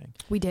Taylor's wedding.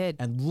 We did.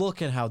 And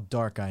look at how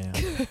dark I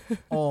am.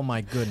 Oh my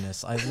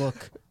goodness. I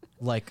look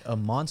like a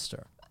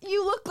monster.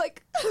 You look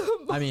like.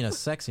 I mean, a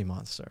sexy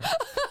monster.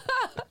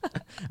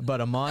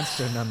 But a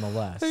monster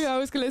nonetheless. Yeah, I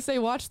was gonna say,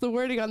 watch the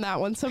wording on that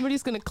one.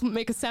 Somebody's gonna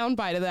make a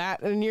soundbite of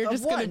that, and you're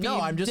just gonna be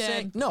No, I'm just dead.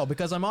 saying no,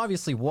 because I'm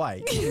obviously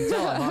white. You can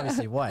tell I'm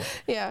obviously white.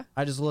 Yeah.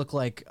 I just look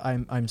like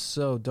I'm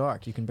so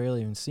dark. You can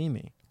barely even see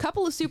me.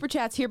 Couple of super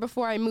chats here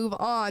before I move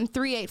on.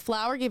 38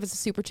 Flower gave us a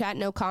super chat,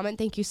 no comment.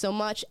 Thank you so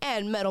much.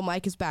 And Metal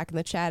Mike is back in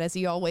the chat as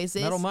he always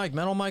is.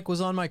 Metal Mike was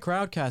on my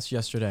Crowdcast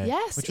yesterday.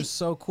 Yes. Which was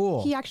so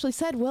cool. He actually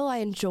said, Will, I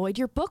enjoyed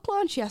your book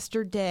launch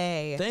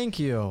yesterday. Thank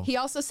you. He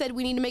also said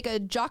we need to make a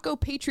Jocko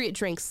Patriot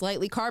drink,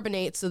 slightly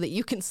carbonate, so that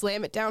you can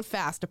slam it down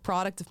fast, a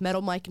product of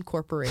Metal Mike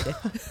Incorporated.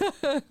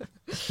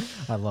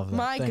 I love that.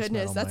 My Thanks,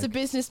 goodness, Metal that's a Mike.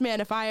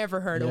 businessman if I ever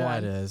heard of Yeah,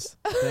 one. it is.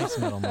 Thanks,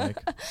 Metal Mike.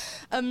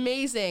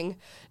 Amazing.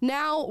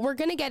 Now we're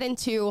going to get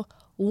into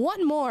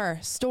one more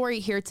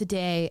story here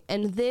today,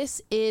 and this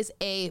is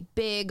a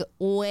big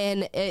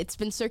win. It's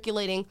been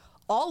circulating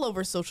all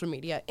over social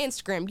media,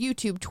 Instagram,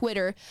 YouTube,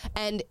 Twitter,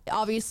 and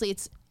obviously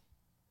it's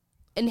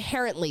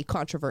inherently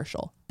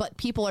controversial, but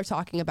people are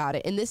talking about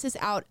it, and this is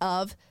out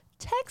of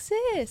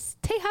Texas.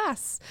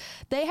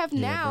 They have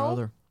now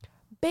brother.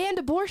 banned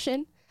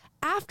abortion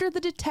after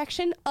the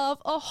detection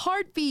of a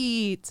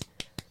heartbeat.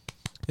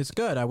 It's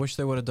good. I wish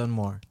they would have done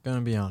more.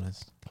 Gonna be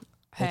honest.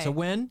 It's Hey. a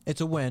win. It's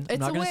a win. It's I'm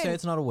not a gonna win. say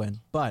it's not a win,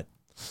 but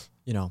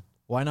you know,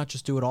 why not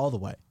just do it all the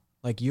way?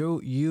 Like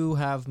you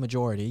have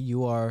majority.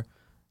 You are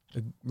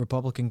a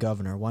Republican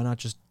governor. Why not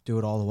just do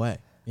it all the way?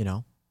 You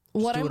know,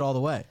 just do it all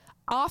the way.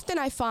 Often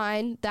I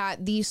find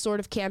that these sort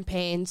of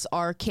campaigns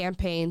are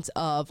campaigns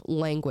of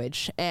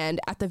language. And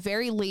at the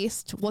very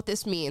least, what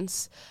this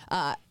means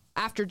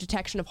after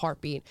detection of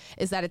heartbeat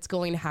is that it's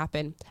going to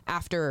happen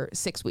after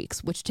 6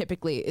 weeks, which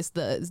typically is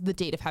the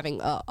date of having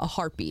a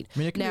heartbeat. I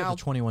mean, it can be up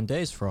to 21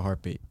 days for a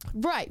heartbeat.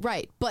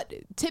 Right. But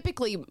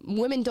typically,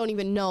 women don't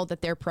even know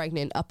that they're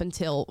pregnant up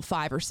until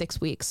 5 or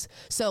 6 weeks.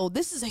 So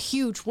this is a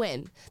huge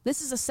win.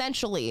 This is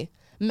essentially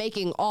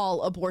making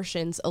all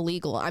abortions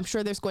illegal. I'm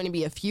sure there's going to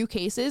be a few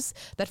cases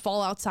that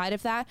fall outside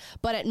of that,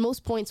 but at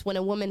most points when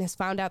a woman has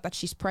found out that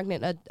she's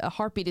pregnant, a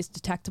heartbeat is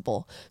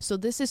detectable. So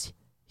this is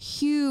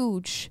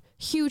huge,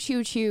 huge,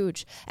 huge,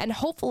 huge. And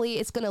hopefully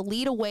it's going to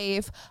lead a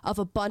wave of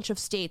a bunch of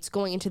states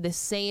going into this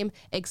same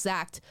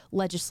exact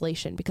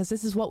legislation, because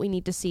this is what we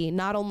need to see,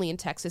 not only in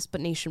Texas,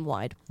 but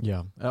nationwide.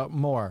 Yeah,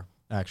 more,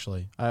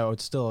 actually. I would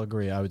still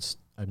agree.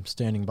 I'm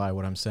standing by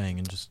what I'm saying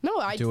and just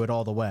do it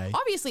all the way.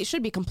 Obviously, it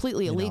should be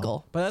completely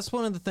illegal. But that's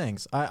one of the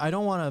things. I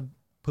don't want to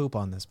poop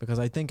on this because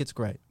I think it's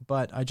great.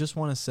 But I just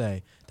want to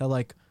say that,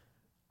 like,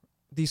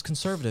 these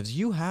conservatives,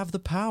 you have the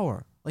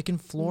power. Like in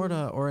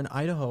Florida or in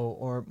Idaho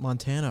or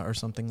Montana or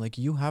something, like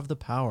you have the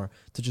power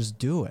to just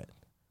do it.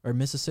 Or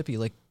Mississippi,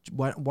 like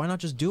why not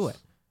just do it?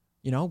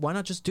 You know, why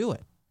not just do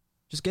it?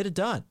 Just get it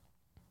done.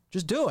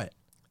 Just do it.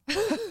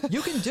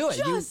 You can do it.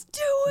 Just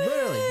do it.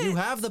 Literally, you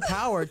have the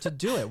power to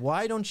do it.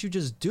 Why don't you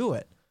just do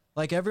it?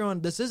 Like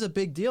everyone, this is a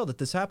big deal that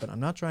this happened. I'm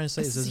not trying to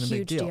say this isn't a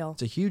big deal.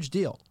 It's a huge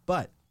deal.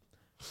 But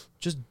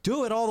just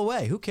do it all the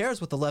way. Who cares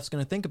what the left's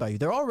going to think about you?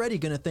 They're already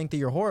going to think that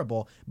you're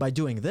horrible by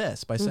doing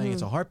this, by saying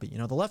it's a heartbeat. You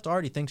know, the left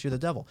already thinks you're the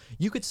devil.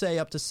 You could say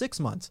up to 6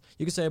 months.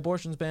 You could say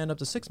abortion's banned up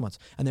to 6 months.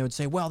 And they would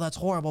say, well, that's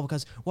horrible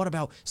because what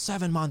about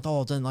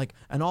 7-month-olds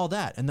and all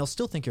that? And they'll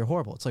still think you're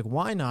horrible. It's like,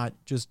 why not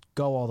just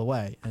go all the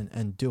way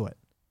and do it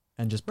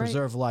and just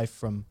preserve life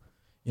from,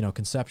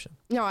 conception?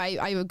 No,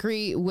 I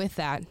agree with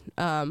that.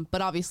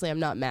 But obviously I'm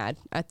not mad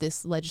at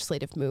this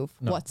legislative move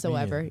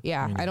whatsoever.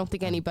 I don't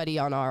think anybody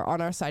on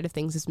our side of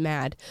things is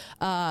mad.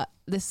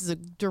 This is a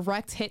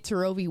direct hit to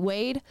Roe v.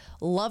 Wade.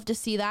 Love to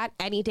see that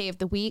any day of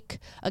the week.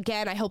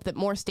 Again, I hope that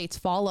more states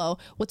follow.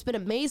 What's been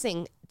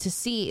amazing to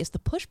see is the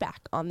pushback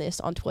on this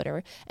on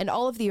Twitter and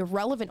all of the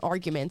irrelevant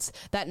arguments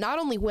that not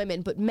only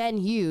women but men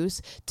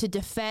use to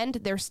defend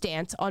their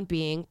stance on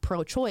being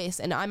pro-choice.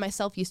 And I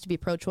myself used to be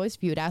pro-choice.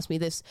 If you had asked me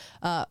this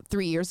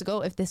 3 years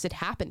ago, if this had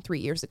happened 3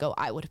 years ago,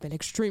 I would have been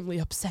extremely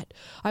upset.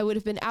 I would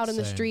have been out in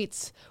the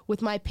streets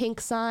with my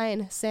pink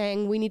sign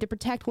saying we need to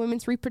protect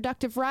women's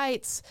reproductive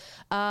rights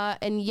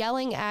and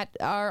yelling at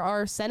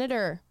our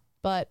senator.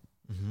 But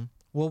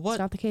well, it's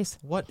not the case.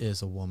 What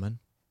is a woman?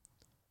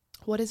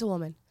 What is a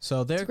woman?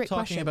 So they're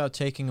talking about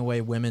taking away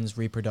women's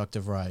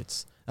reproductive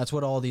rights. That's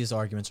what all these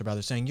arguments are about.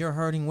 They're saying you're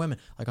hurting women.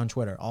 Like on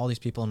Twitter, all these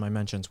people in my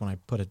mentions when I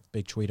put a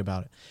big tweet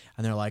about it.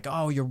 And they're like,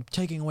 oh, you're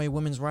taking away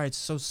women's rights.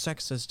 So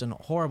sexist and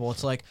horrible.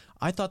 It's like,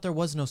 I thought there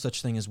was no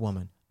such thing as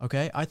woman.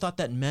 Okay? I thought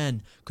that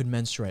men could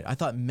menstruate. I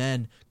thought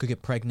men could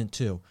get pregnant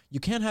too. You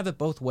can't have it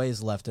both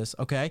ways, leftists.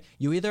 Okay?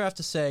 You either have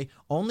to say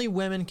only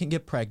women can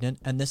get pregnant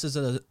and this is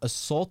an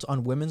assault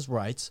on women's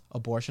rights.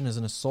 Abortion is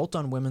an assault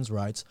on women's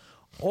rights.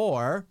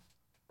 Or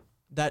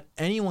that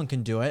anyone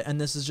can do it, and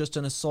this is just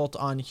an assault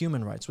on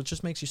human rights, which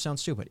just makes you sound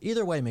stupid.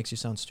 Either way makes you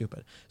sound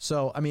stupid.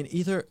 So, I mean,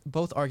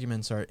 both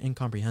arguments are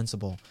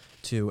incomprehensible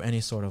to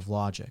any sort of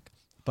logic,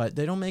 but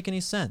they don't make any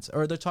sense.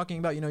 Or they're talking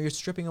about, you're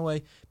stripping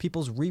away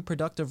people's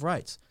reproductive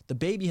rights. The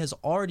baby has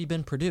already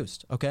been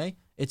produced, okay?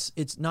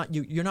 It's not,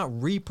 you're not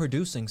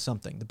reproducing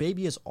something. The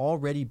baby has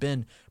already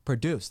been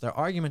produced. Their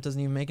argument doesn't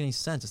even make any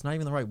sense. It's not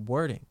even the right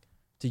wording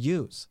to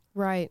use.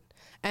 Right.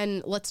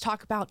 And let's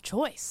talk about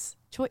choice.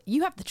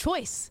 You have the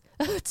choice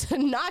to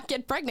not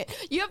get pregnant.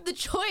 You have the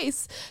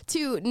choice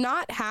to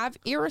not have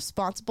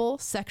irresponsible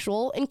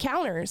sexual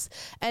encounters.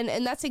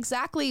 And that's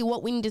exactly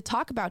what we need to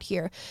talk about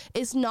here,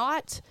 is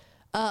not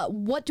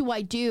what do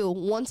I do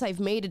once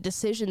I've made a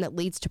decision that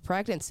leads to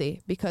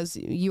pregnancy? Because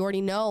you already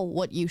know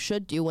what you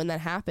should do when that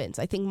happens.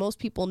 I think most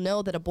people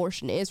know that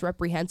abortion is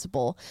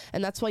reprehensible.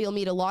 And that's why you'll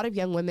meet a lot of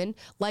young women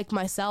like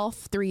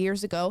myself 3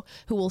 years ago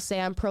who will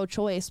say I'm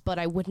pro-choice, but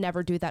I would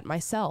never do that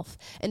myself.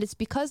 And it's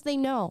because they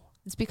know.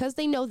 It's because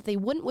they know that they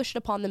wouldn't wish it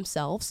upon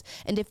themselves.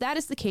 And if that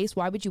is the case,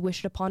 why would you wish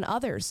it upon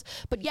others?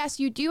 But yes,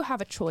 you do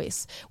have a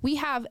choice. We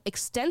have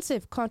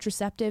extensive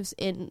contraceptives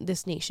in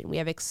this nation. We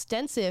have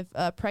extensive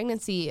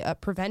pregnancy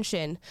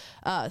prevention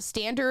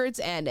standards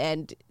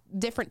and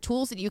different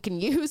tools that you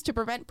can use to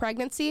prevent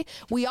pregnancy.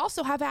 We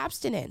also have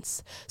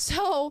abstinence.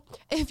 So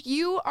if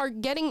you are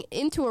getting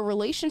into a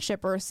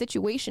relationship or a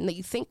situation that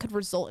you think could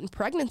result in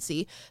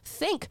pregnancy,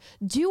 think,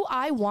 do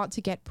I want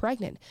to get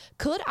pregnant?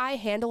 Could I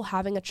handle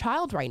having a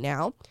child right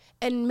now?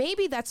 And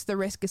maybe that's the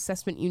risk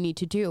assessment you need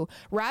to do,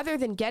 rather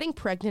than getting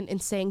pregnant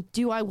and saying,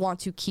 do I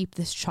want to keep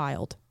this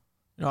child?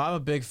 I'm a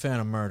big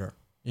fan of murder,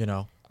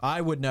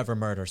 I would never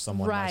murder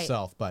someone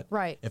myself, but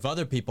if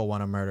other people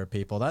want to murder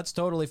people, that's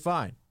totally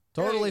fine.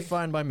 Totally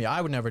fine by me.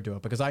 I would never do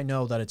it because I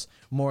know that it's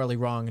morally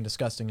wrong and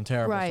disgusting and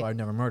terrible, so I'd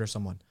never murder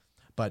someone.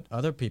 But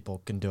other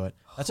people can do it.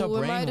 That's how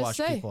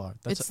brainwashed people are.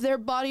 It's their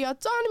body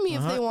autonomy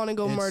if they want to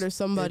go murder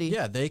somebody.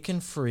 They can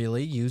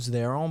freely use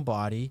their own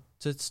body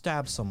to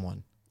stab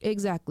someone.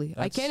 Exactly.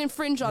 I can't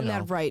infringe on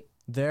that right.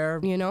 Their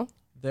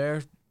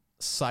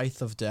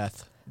scythe of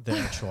death,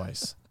 their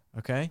choice.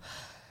 Okay?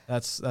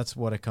 That's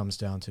what it comes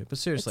down to. But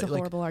seriously, it's a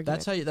horrible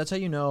argument. That's how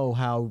you know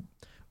how.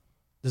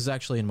 This is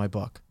actually in my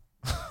book.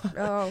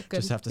 Oh, good.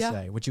 Just have to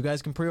say, which you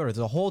guys can pre-order.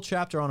 There's a whole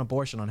chapter on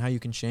abortion on how you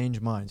can change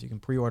minds. You can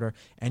pre-order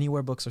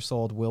anywhere books are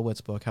sold. Will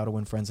Witt's book, How to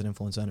Win Friends and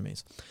Influence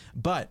Enemies.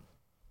 But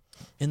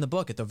in the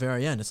book, at the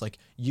very end, it's like,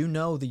 you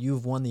know that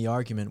you've won the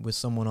argument with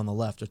someone on the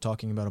left or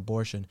talking about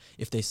abortion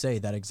if they say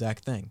that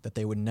exact thing, that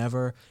they would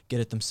never get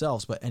it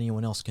themselves, but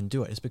anyone else can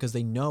do it. It's because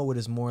they know it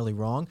is morally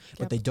wrong,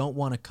 but they don't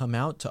want to come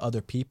out to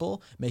other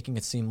people, making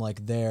it seem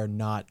like they're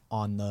not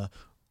on the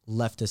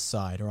leftist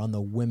side or on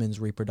the women's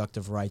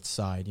reproductive rights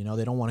side. You know,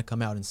 they don't want to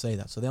come out and say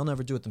that, so they'll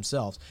never do it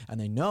themselves, and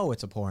they know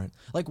it's abhorrent.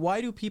 Like,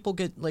 why do people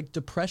get like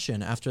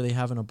depression after they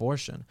have an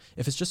abortion?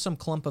 If it's just some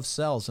clump of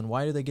cells, and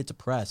why do they get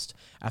depressed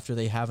after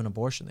they have an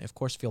abortion? They of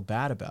course feel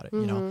bad about it,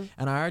 you know.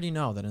 And I already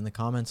know that in the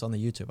comments on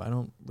the YouTube, I'm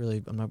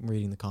not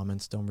reading the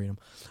comments, don't read them,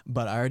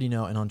 but I already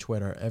know, and on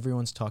Twitter,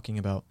 everyone's talking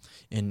about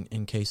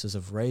in cases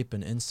of rape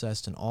and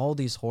incest and all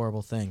these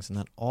horrible things, and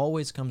that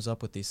always comes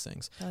up with these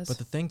things. But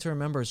the thing to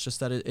remember is just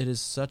that it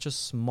is such a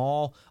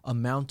small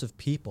amount of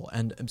people,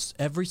 and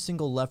every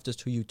single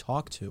leftist who you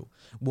talk to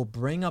will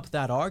bring up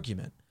that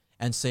argument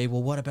and say,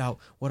 well, what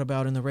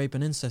about in the rape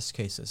and incest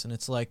cases? And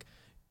it's like,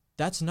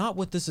 that's not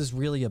what this is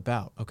really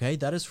about, okay?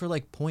 That is for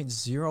like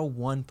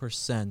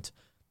 0.01%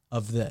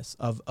 of this,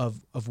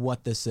 of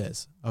what this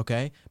is,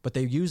 okay? But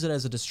they use it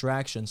as a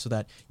distraction so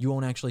that you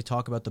won't actually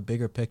talk about the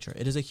bigger picture.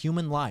 It is a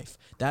human life.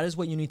 That is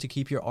what you need to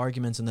keep your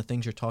arguments and the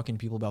things you're talking to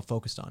people about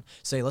focused on.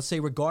 Let's say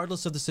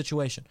regardless of the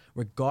situation,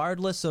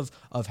 regardless of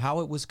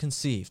how it was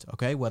conceived,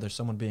 okay? Whether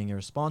someone being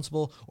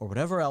irresponsible or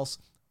whatever else,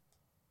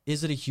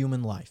 is it a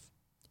human life?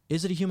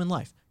 Is it a human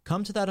life?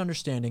 Come to that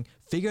understanding,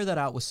 figure that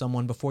out with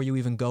someone before you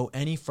even go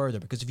any further.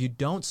 Because if you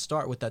don't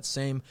start with that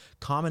same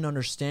common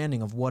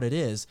understanding of what it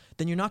is,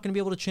 then you're not going to be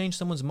able to change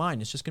someone's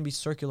mind. It's just going to be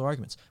circular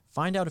arguments.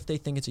 Find out if they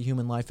think it's a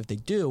human life. If they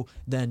do,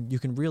 then you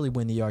can really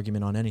win the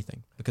argument on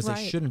anything, because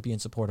they shouldn't be in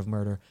support of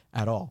murder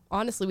at all.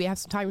 Honestly, we have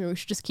some time here. We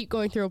should just keep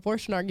going through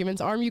abortion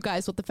arguments, arm you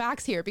guys with the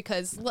facts here,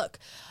 because look,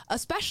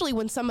 especially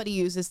when somebody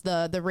uses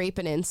the rape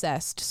and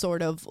incest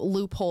sort of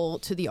loophole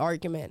to the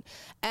argument,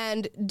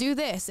 and do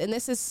this, and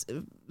this is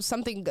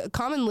something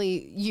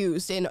commonly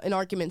used in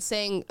arguments,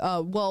 saying,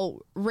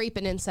 well, rape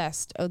and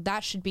incest,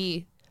 that should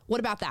be, what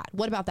about that?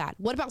 What about that?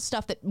 What about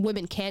stuff that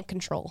women can't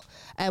control?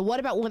 And what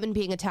about women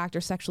being attacked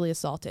or sexually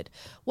assaulted?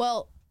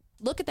 Well,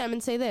 look at them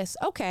and say this.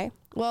 Okay,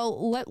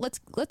 well,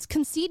 let's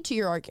concede to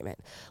your argument.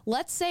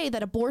 Let's say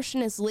that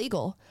abortion is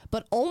legal,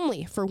 but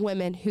only for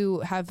women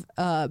who have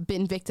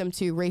been victim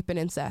to rape and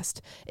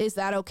incest. Is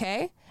that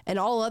okay? And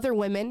all other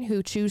women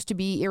who choose to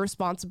be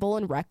irresponsible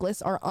and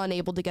reckless are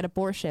unable to get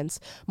abortions.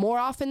 More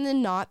often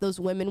than not, those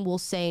women will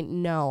say,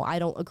 no, I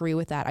don't agree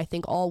with that. I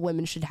think all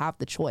women should have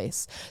the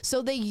choice.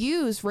 So they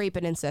use rape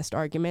and incest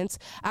arguments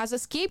as a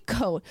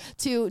scapegoat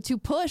to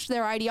push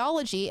their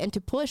ideology and to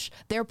push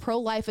their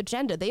pro-life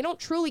agenda. They don't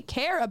truly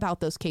care about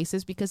those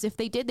cases, because if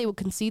they did, they would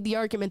concede the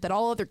argument that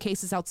all other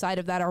cases outside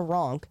of that are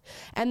wrong.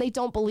 And they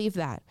don't believe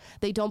that.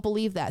 They don't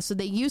believe that. So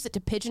they use it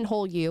to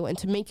pigeonhole you and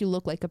to make you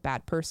look like a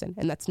bad person.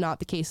 And that's not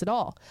the case at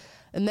all.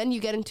 And then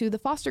you get into the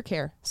foster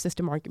care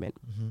system argument.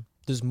 Mm-hmm.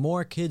 There's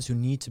more kids who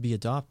need to be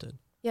adopted.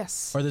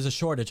 Yes. Or there's a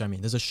shortage,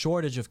 there's a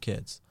shortage of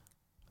kids.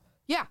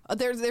 Yeah,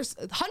 there's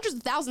hundreds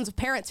of thousands of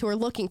parents who are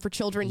looking for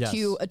children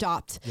to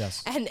adopt.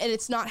 Yes. And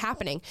it's not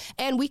happening.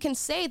 And we can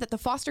say that the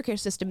foster care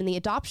system and the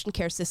adoption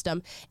care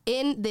system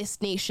in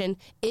this nation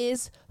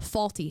is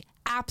faulty.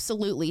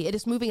 Absolutely. It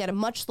is moving at a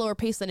much slower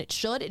pace than it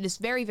should. It is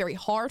very, very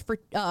hard for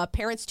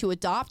parents to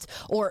adopt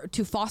or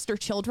to foster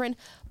children.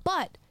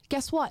 But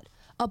guess what?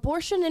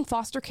 Abortion and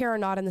foster care are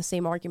not in the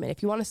same argument.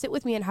 If you want to sit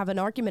with me and have an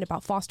argument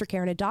about foster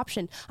care and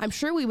adoption, I'm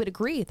sure we would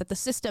agree that the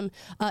system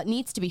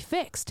needs to be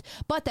fixed.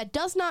 But that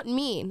does not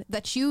mean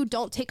that you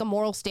don't take a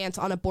moral stance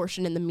on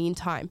abortion in the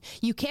meantime.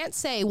 You can't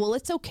say, well,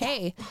 it's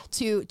okay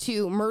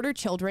to murder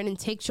children and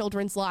take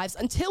children's lives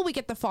until we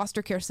get the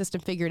foster care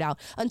system figured out,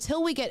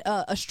 until we get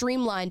a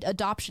streamlined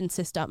adoption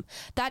system.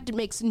 That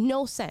makes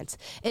no sense.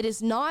 It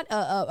is not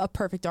a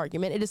perfect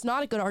argument. It is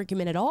not a good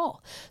argument at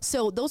all.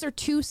 So those are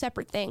two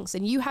separate things.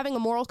 And you having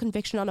a moral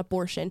conviction on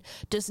abortion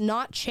does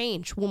not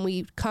change when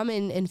we come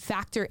in and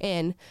factor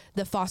in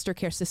the foster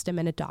care system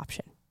and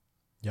adoption.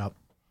 Yep.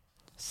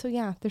 So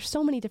yeah, there's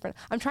so many different.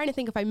 I'm trying to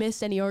think if I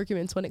missed any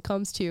arguments when it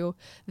comes to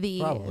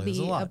the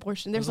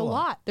abortion. There's a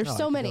lot. There's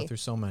so many. Go through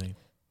so many.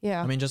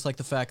 Yeah. Just like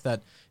the fact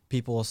that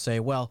people will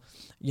say, well,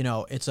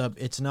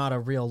 it's not a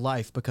real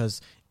life because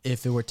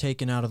if it were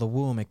taken out of the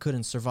womb, it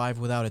couldn't survive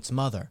without its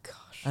mother. Gosh.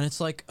 And it's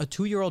like a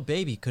 2-year-old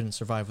baby couldn't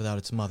survive without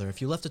its mother.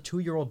 If you left a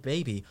 2-year-old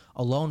baby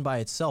alone by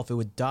itself, it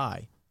would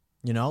die.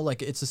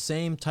 It's the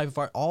same type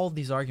of all of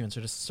these arguments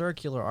are just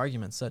circular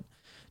arguments that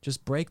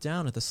just break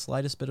down at the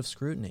slightest bit of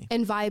scrutiny.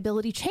 And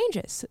viability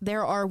changes.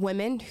 There are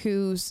women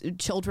whose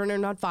children are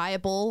not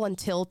viable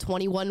until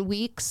 21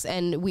 weeks,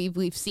 and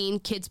we've seen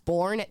kids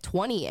born at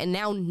 20 and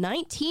now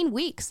 19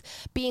 weeks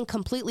being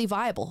completely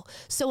viable.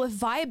 So if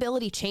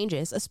viability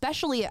changes,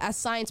 especially as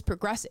science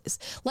progresses,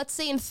 let's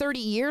say in 30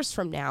 years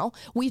from now,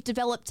 we've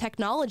developed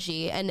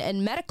technology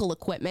and medical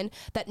equipment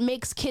that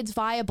makes kids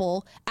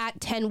viable at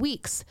 10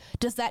 weeks.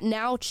 Does that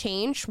now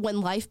change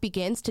when life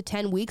begins to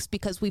 10 weeks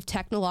because we've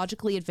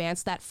technologically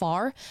advanced that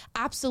far?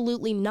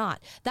 Absolutely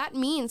not. That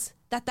means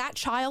that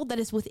child that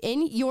is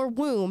within your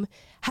womb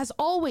has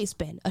always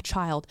been a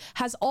child,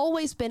 has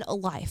always been a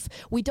life.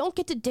 We don't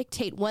get to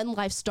dictate when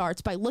life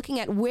starts by looking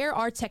at where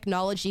our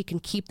technology can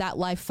keep that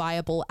life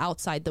viable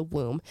outside the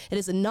womb. It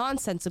is a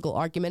nonsensical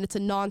argument. It's a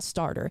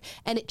non-starter,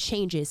 and it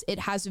changes. It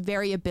has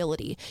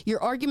variability.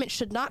 Your argument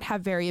should not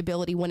have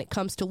variability when it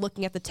comes to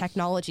looking at the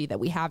technology that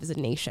we have as a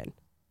nation.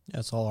 Yeah,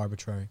 it's all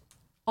arbitrary.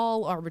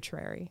 All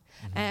arbitrary.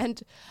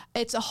 And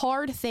it's a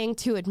hard thing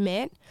to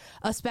admit,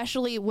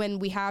 especially when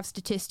we have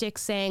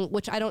statistics saying,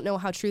 which I don't know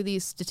how true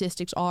these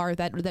statistics are,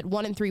 that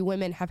 1 in 3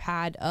 women have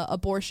had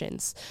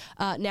abortions.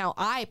 Now,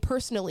 I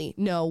personally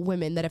know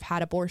women that have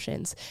had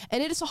abortions,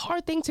 and it is a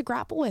hard thing to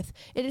grapple with.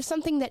 It is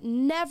something that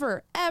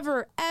never,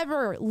 ever,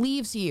 ever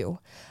leaves you.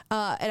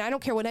 And I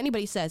don't care what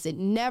anybody says, it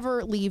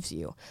never leaves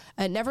you.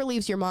 It never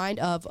leaves your mind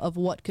of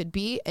what could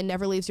be. It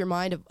never leaves your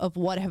mind of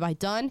what have I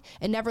done.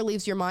 It never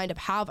leaves your mind of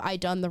have I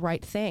done the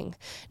right thing.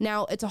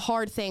 Now, it's a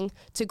hard thing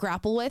to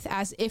grapple with,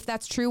 as if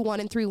that's true,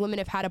 1 in 3 women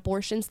have had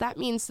abortions. That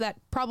means that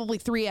probably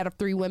 3 out of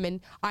 3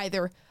 women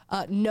either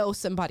know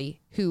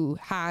somebody who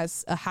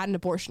has had an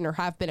abortion or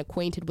have been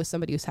acquainted with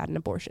somebody who's had an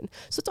abortion.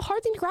 So it's a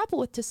hard thing to grapple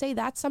with, to say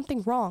that's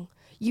something wrong.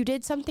 You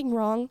did something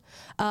wrong,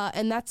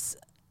 and that's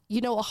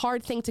a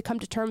hard thing to come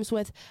to terms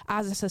with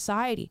as a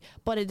society,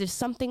 but it is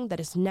something that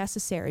is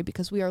necessary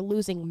because we are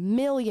losing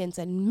millions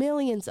and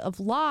millions of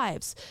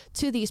lives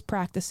to these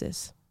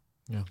practices.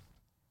 Yeah.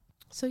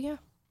 So, yeah.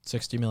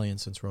 60 million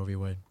since Roe v.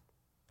 Wade.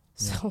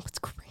 Yeah. So it's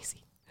crazy.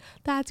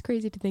 That's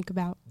crazy to think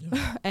about.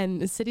 Yeah.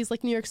 And cities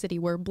like New York City,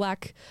 where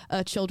black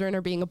children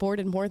are being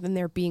aborted more than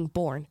they're being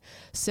born.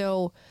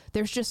 So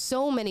there's just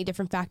so many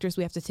different factors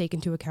we have to take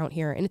into account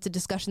here. And it's a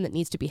discussion that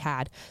needs to be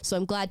had. So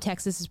I'm glad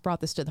Texas has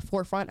brought this to the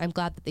forefront. I'm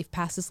glad that they've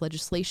passed this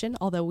legislation,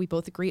 although we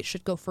both agree it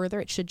should go further.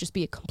 It should just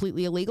be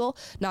completely illegal,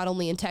 not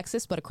only in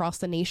Texas, but across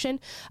the nation.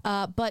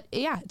 But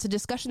yeah, it's a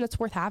discussion that's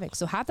worth having.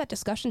 So have that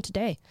discussion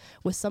today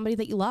with somebody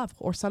that you love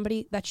or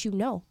somebody that you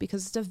know,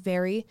 because it's a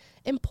very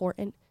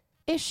important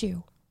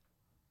issue.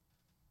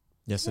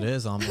 Yes, it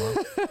is,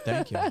 Amla.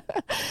 Thank you.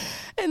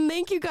 And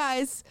thank you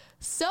guys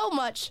so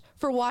much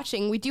for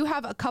watching. We do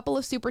have a couple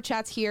of super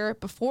chats here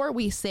before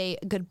we say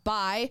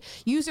goodbye.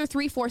 User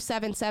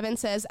 3477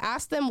 says,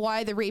 ask them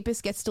why the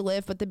rapist gets to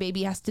live but the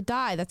baby has to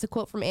die. That's a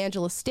quote from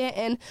Angela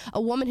Stanton,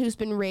 a woman who's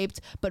been raped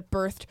but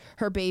birthed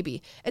her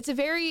baby. It's a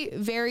very,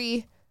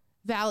 very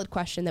valid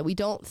question that we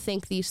don't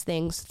think these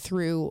things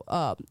through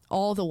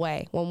all the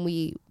way when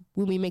we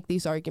make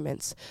these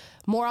arguments.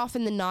 More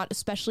often than not,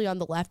 especially on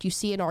the left, you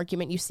see an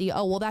argument, you see,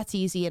 oh, well, that's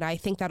easy, and I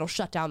think that'll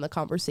shut down the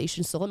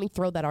conversation, so let me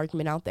throw that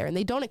argument out there. And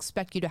they don't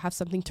expect you to have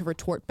something to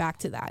retort back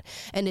to that.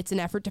 And it's an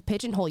effort to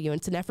pigeonhole you.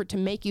 It's an effort to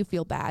make you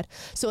feel bad.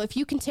 So if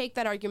you can take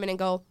that argument and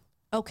go,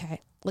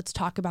 okay, let's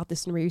talk about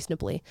this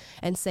reasonably,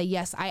 and say,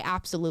 yes, I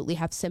absolutely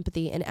have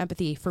sympathy and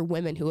empathy for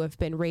women who have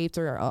been raped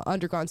or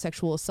undergone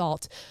sexual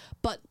assault,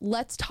 but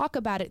let's talk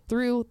about it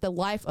through the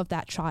life of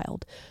that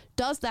child.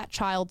 Does that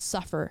child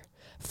suffer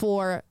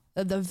for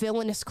the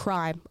villainous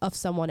crime of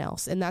someone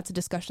else? And that's a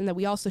discussion that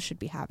we also should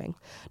be having.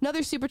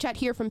 Another super chat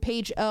here from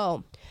Paige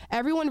O.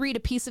 Everyone read A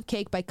Piece of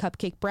Cake by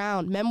Cupcake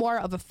Brown, memoir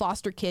of a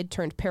foster kid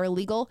turned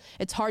paralegal.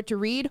 It's hard to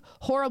read,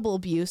 horrible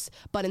abuse,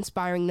 but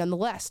inspiring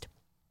nonetheless.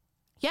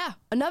 Yeah,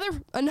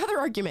 another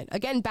argument.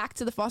 Again, back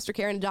to the foster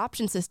care and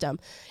adoption system.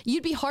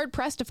 You'd be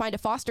hard-pressed to find a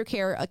foster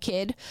care a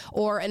kid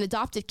or an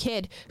adopted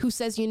kid who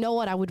says, you know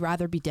what, I would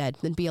rather be dead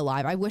than be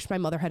alive. I wish my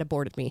mother had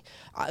aborted me.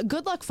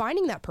 Good luck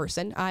finding that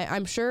person.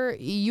 I'm sure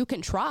you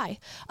can try,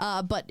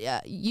 but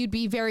you'd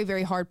be very,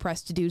 very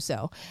hard-pressed to do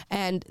so.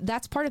 And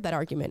that's part of that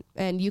argument.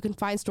 And you can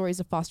find stories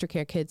of foster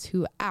care kids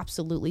who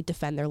absolutely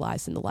defend their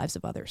lives and the lives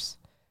of others.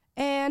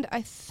 And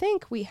I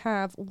think we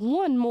have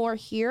one more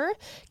here.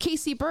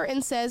 Casey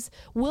Burton says,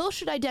 Will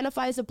should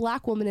identify as a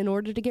black woman in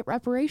order to get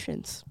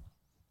reparations.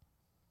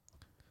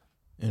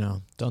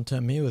 Don't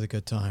tempt me with a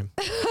good time.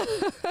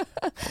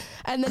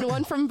 And then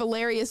one from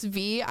Valerius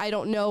V. I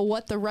don't know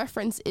what the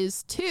reference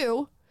is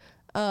to,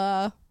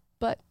 but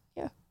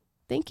yeah,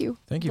 thank you.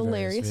 Thank you,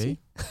 Valerius V.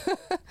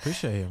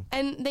 Appreciate you.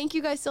 And thank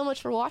you guys so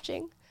much for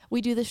watching.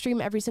 We do this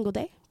stream every single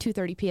day,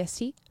 2:30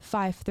 PST,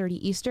 5:30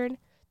 Eastern.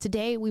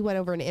 Today, we went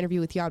over an interview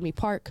with Yeonmi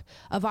Park,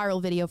 a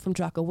viral video from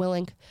Jocko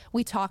Willink.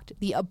 We talked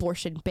the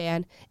abortion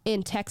ban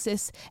in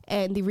Texas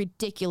and the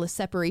ridiculous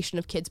separation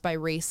of kids by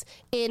race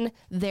in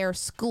their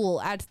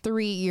school at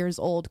 3 years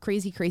old.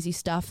 Crazy, crazy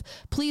stuff.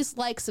 Please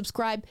like,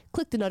 subscribe,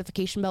 click the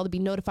notification bell to be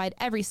notified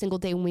every single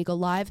day when we go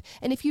live.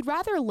 And if you'd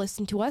rather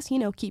listen to us,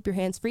 keep your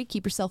hands free,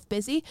 keep yourself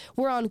busy,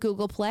 we're on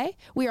Google Play,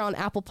 we are on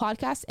Apple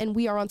Podcasts, and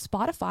we are on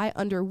Spotify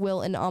under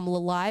Will and Amala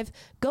Live.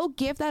 Go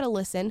give that a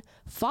listen,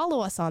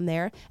 follow us on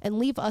there, and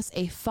leave us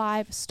a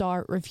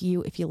 5-star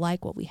review if you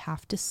like what we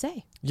have to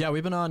say. Yeah,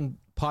 we've been on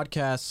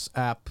podcasts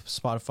app,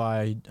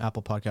 Spotify,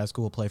 Apple Podcasts,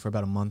 Google Play for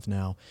about a month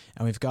now,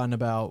 and we've gotten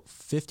about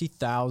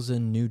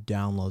 50,000 new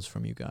downloads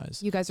from you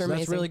guys. You guys are amazing.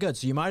 That's really good.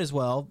 So you might as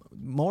well,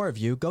 more of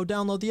you, go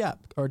download the app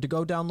or to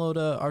go download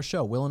our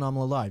show, Will and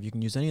Amala Live. You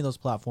can use any of those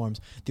platforms.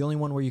 The only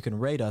one where you can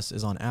rate us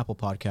is on Apple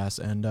Podcasts,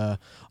 and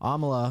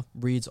Amala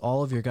reads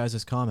all of your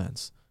guys'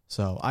 comments.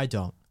 So I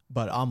don't,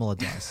 but Amala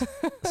does.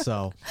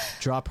 So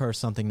drop her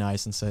something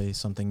nice and say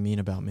something mean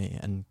about me.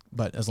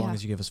 But as long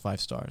as you give us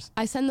 5 stars.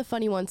 I send the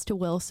funny ones to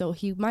Will, so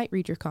he might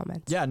read your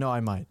comments. Yeah, no, I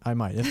might.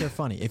 If they're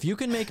funny. If you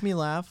can make me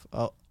laugh,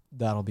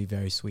 that'll be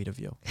very sweet of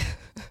you.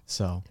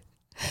 So.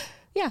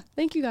 Yeah,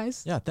 thank you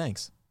guys. Yeah,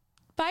 thanks.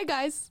 Bye,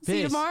 guys. See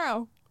you Peace.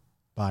 tomorrow.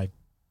 Bye.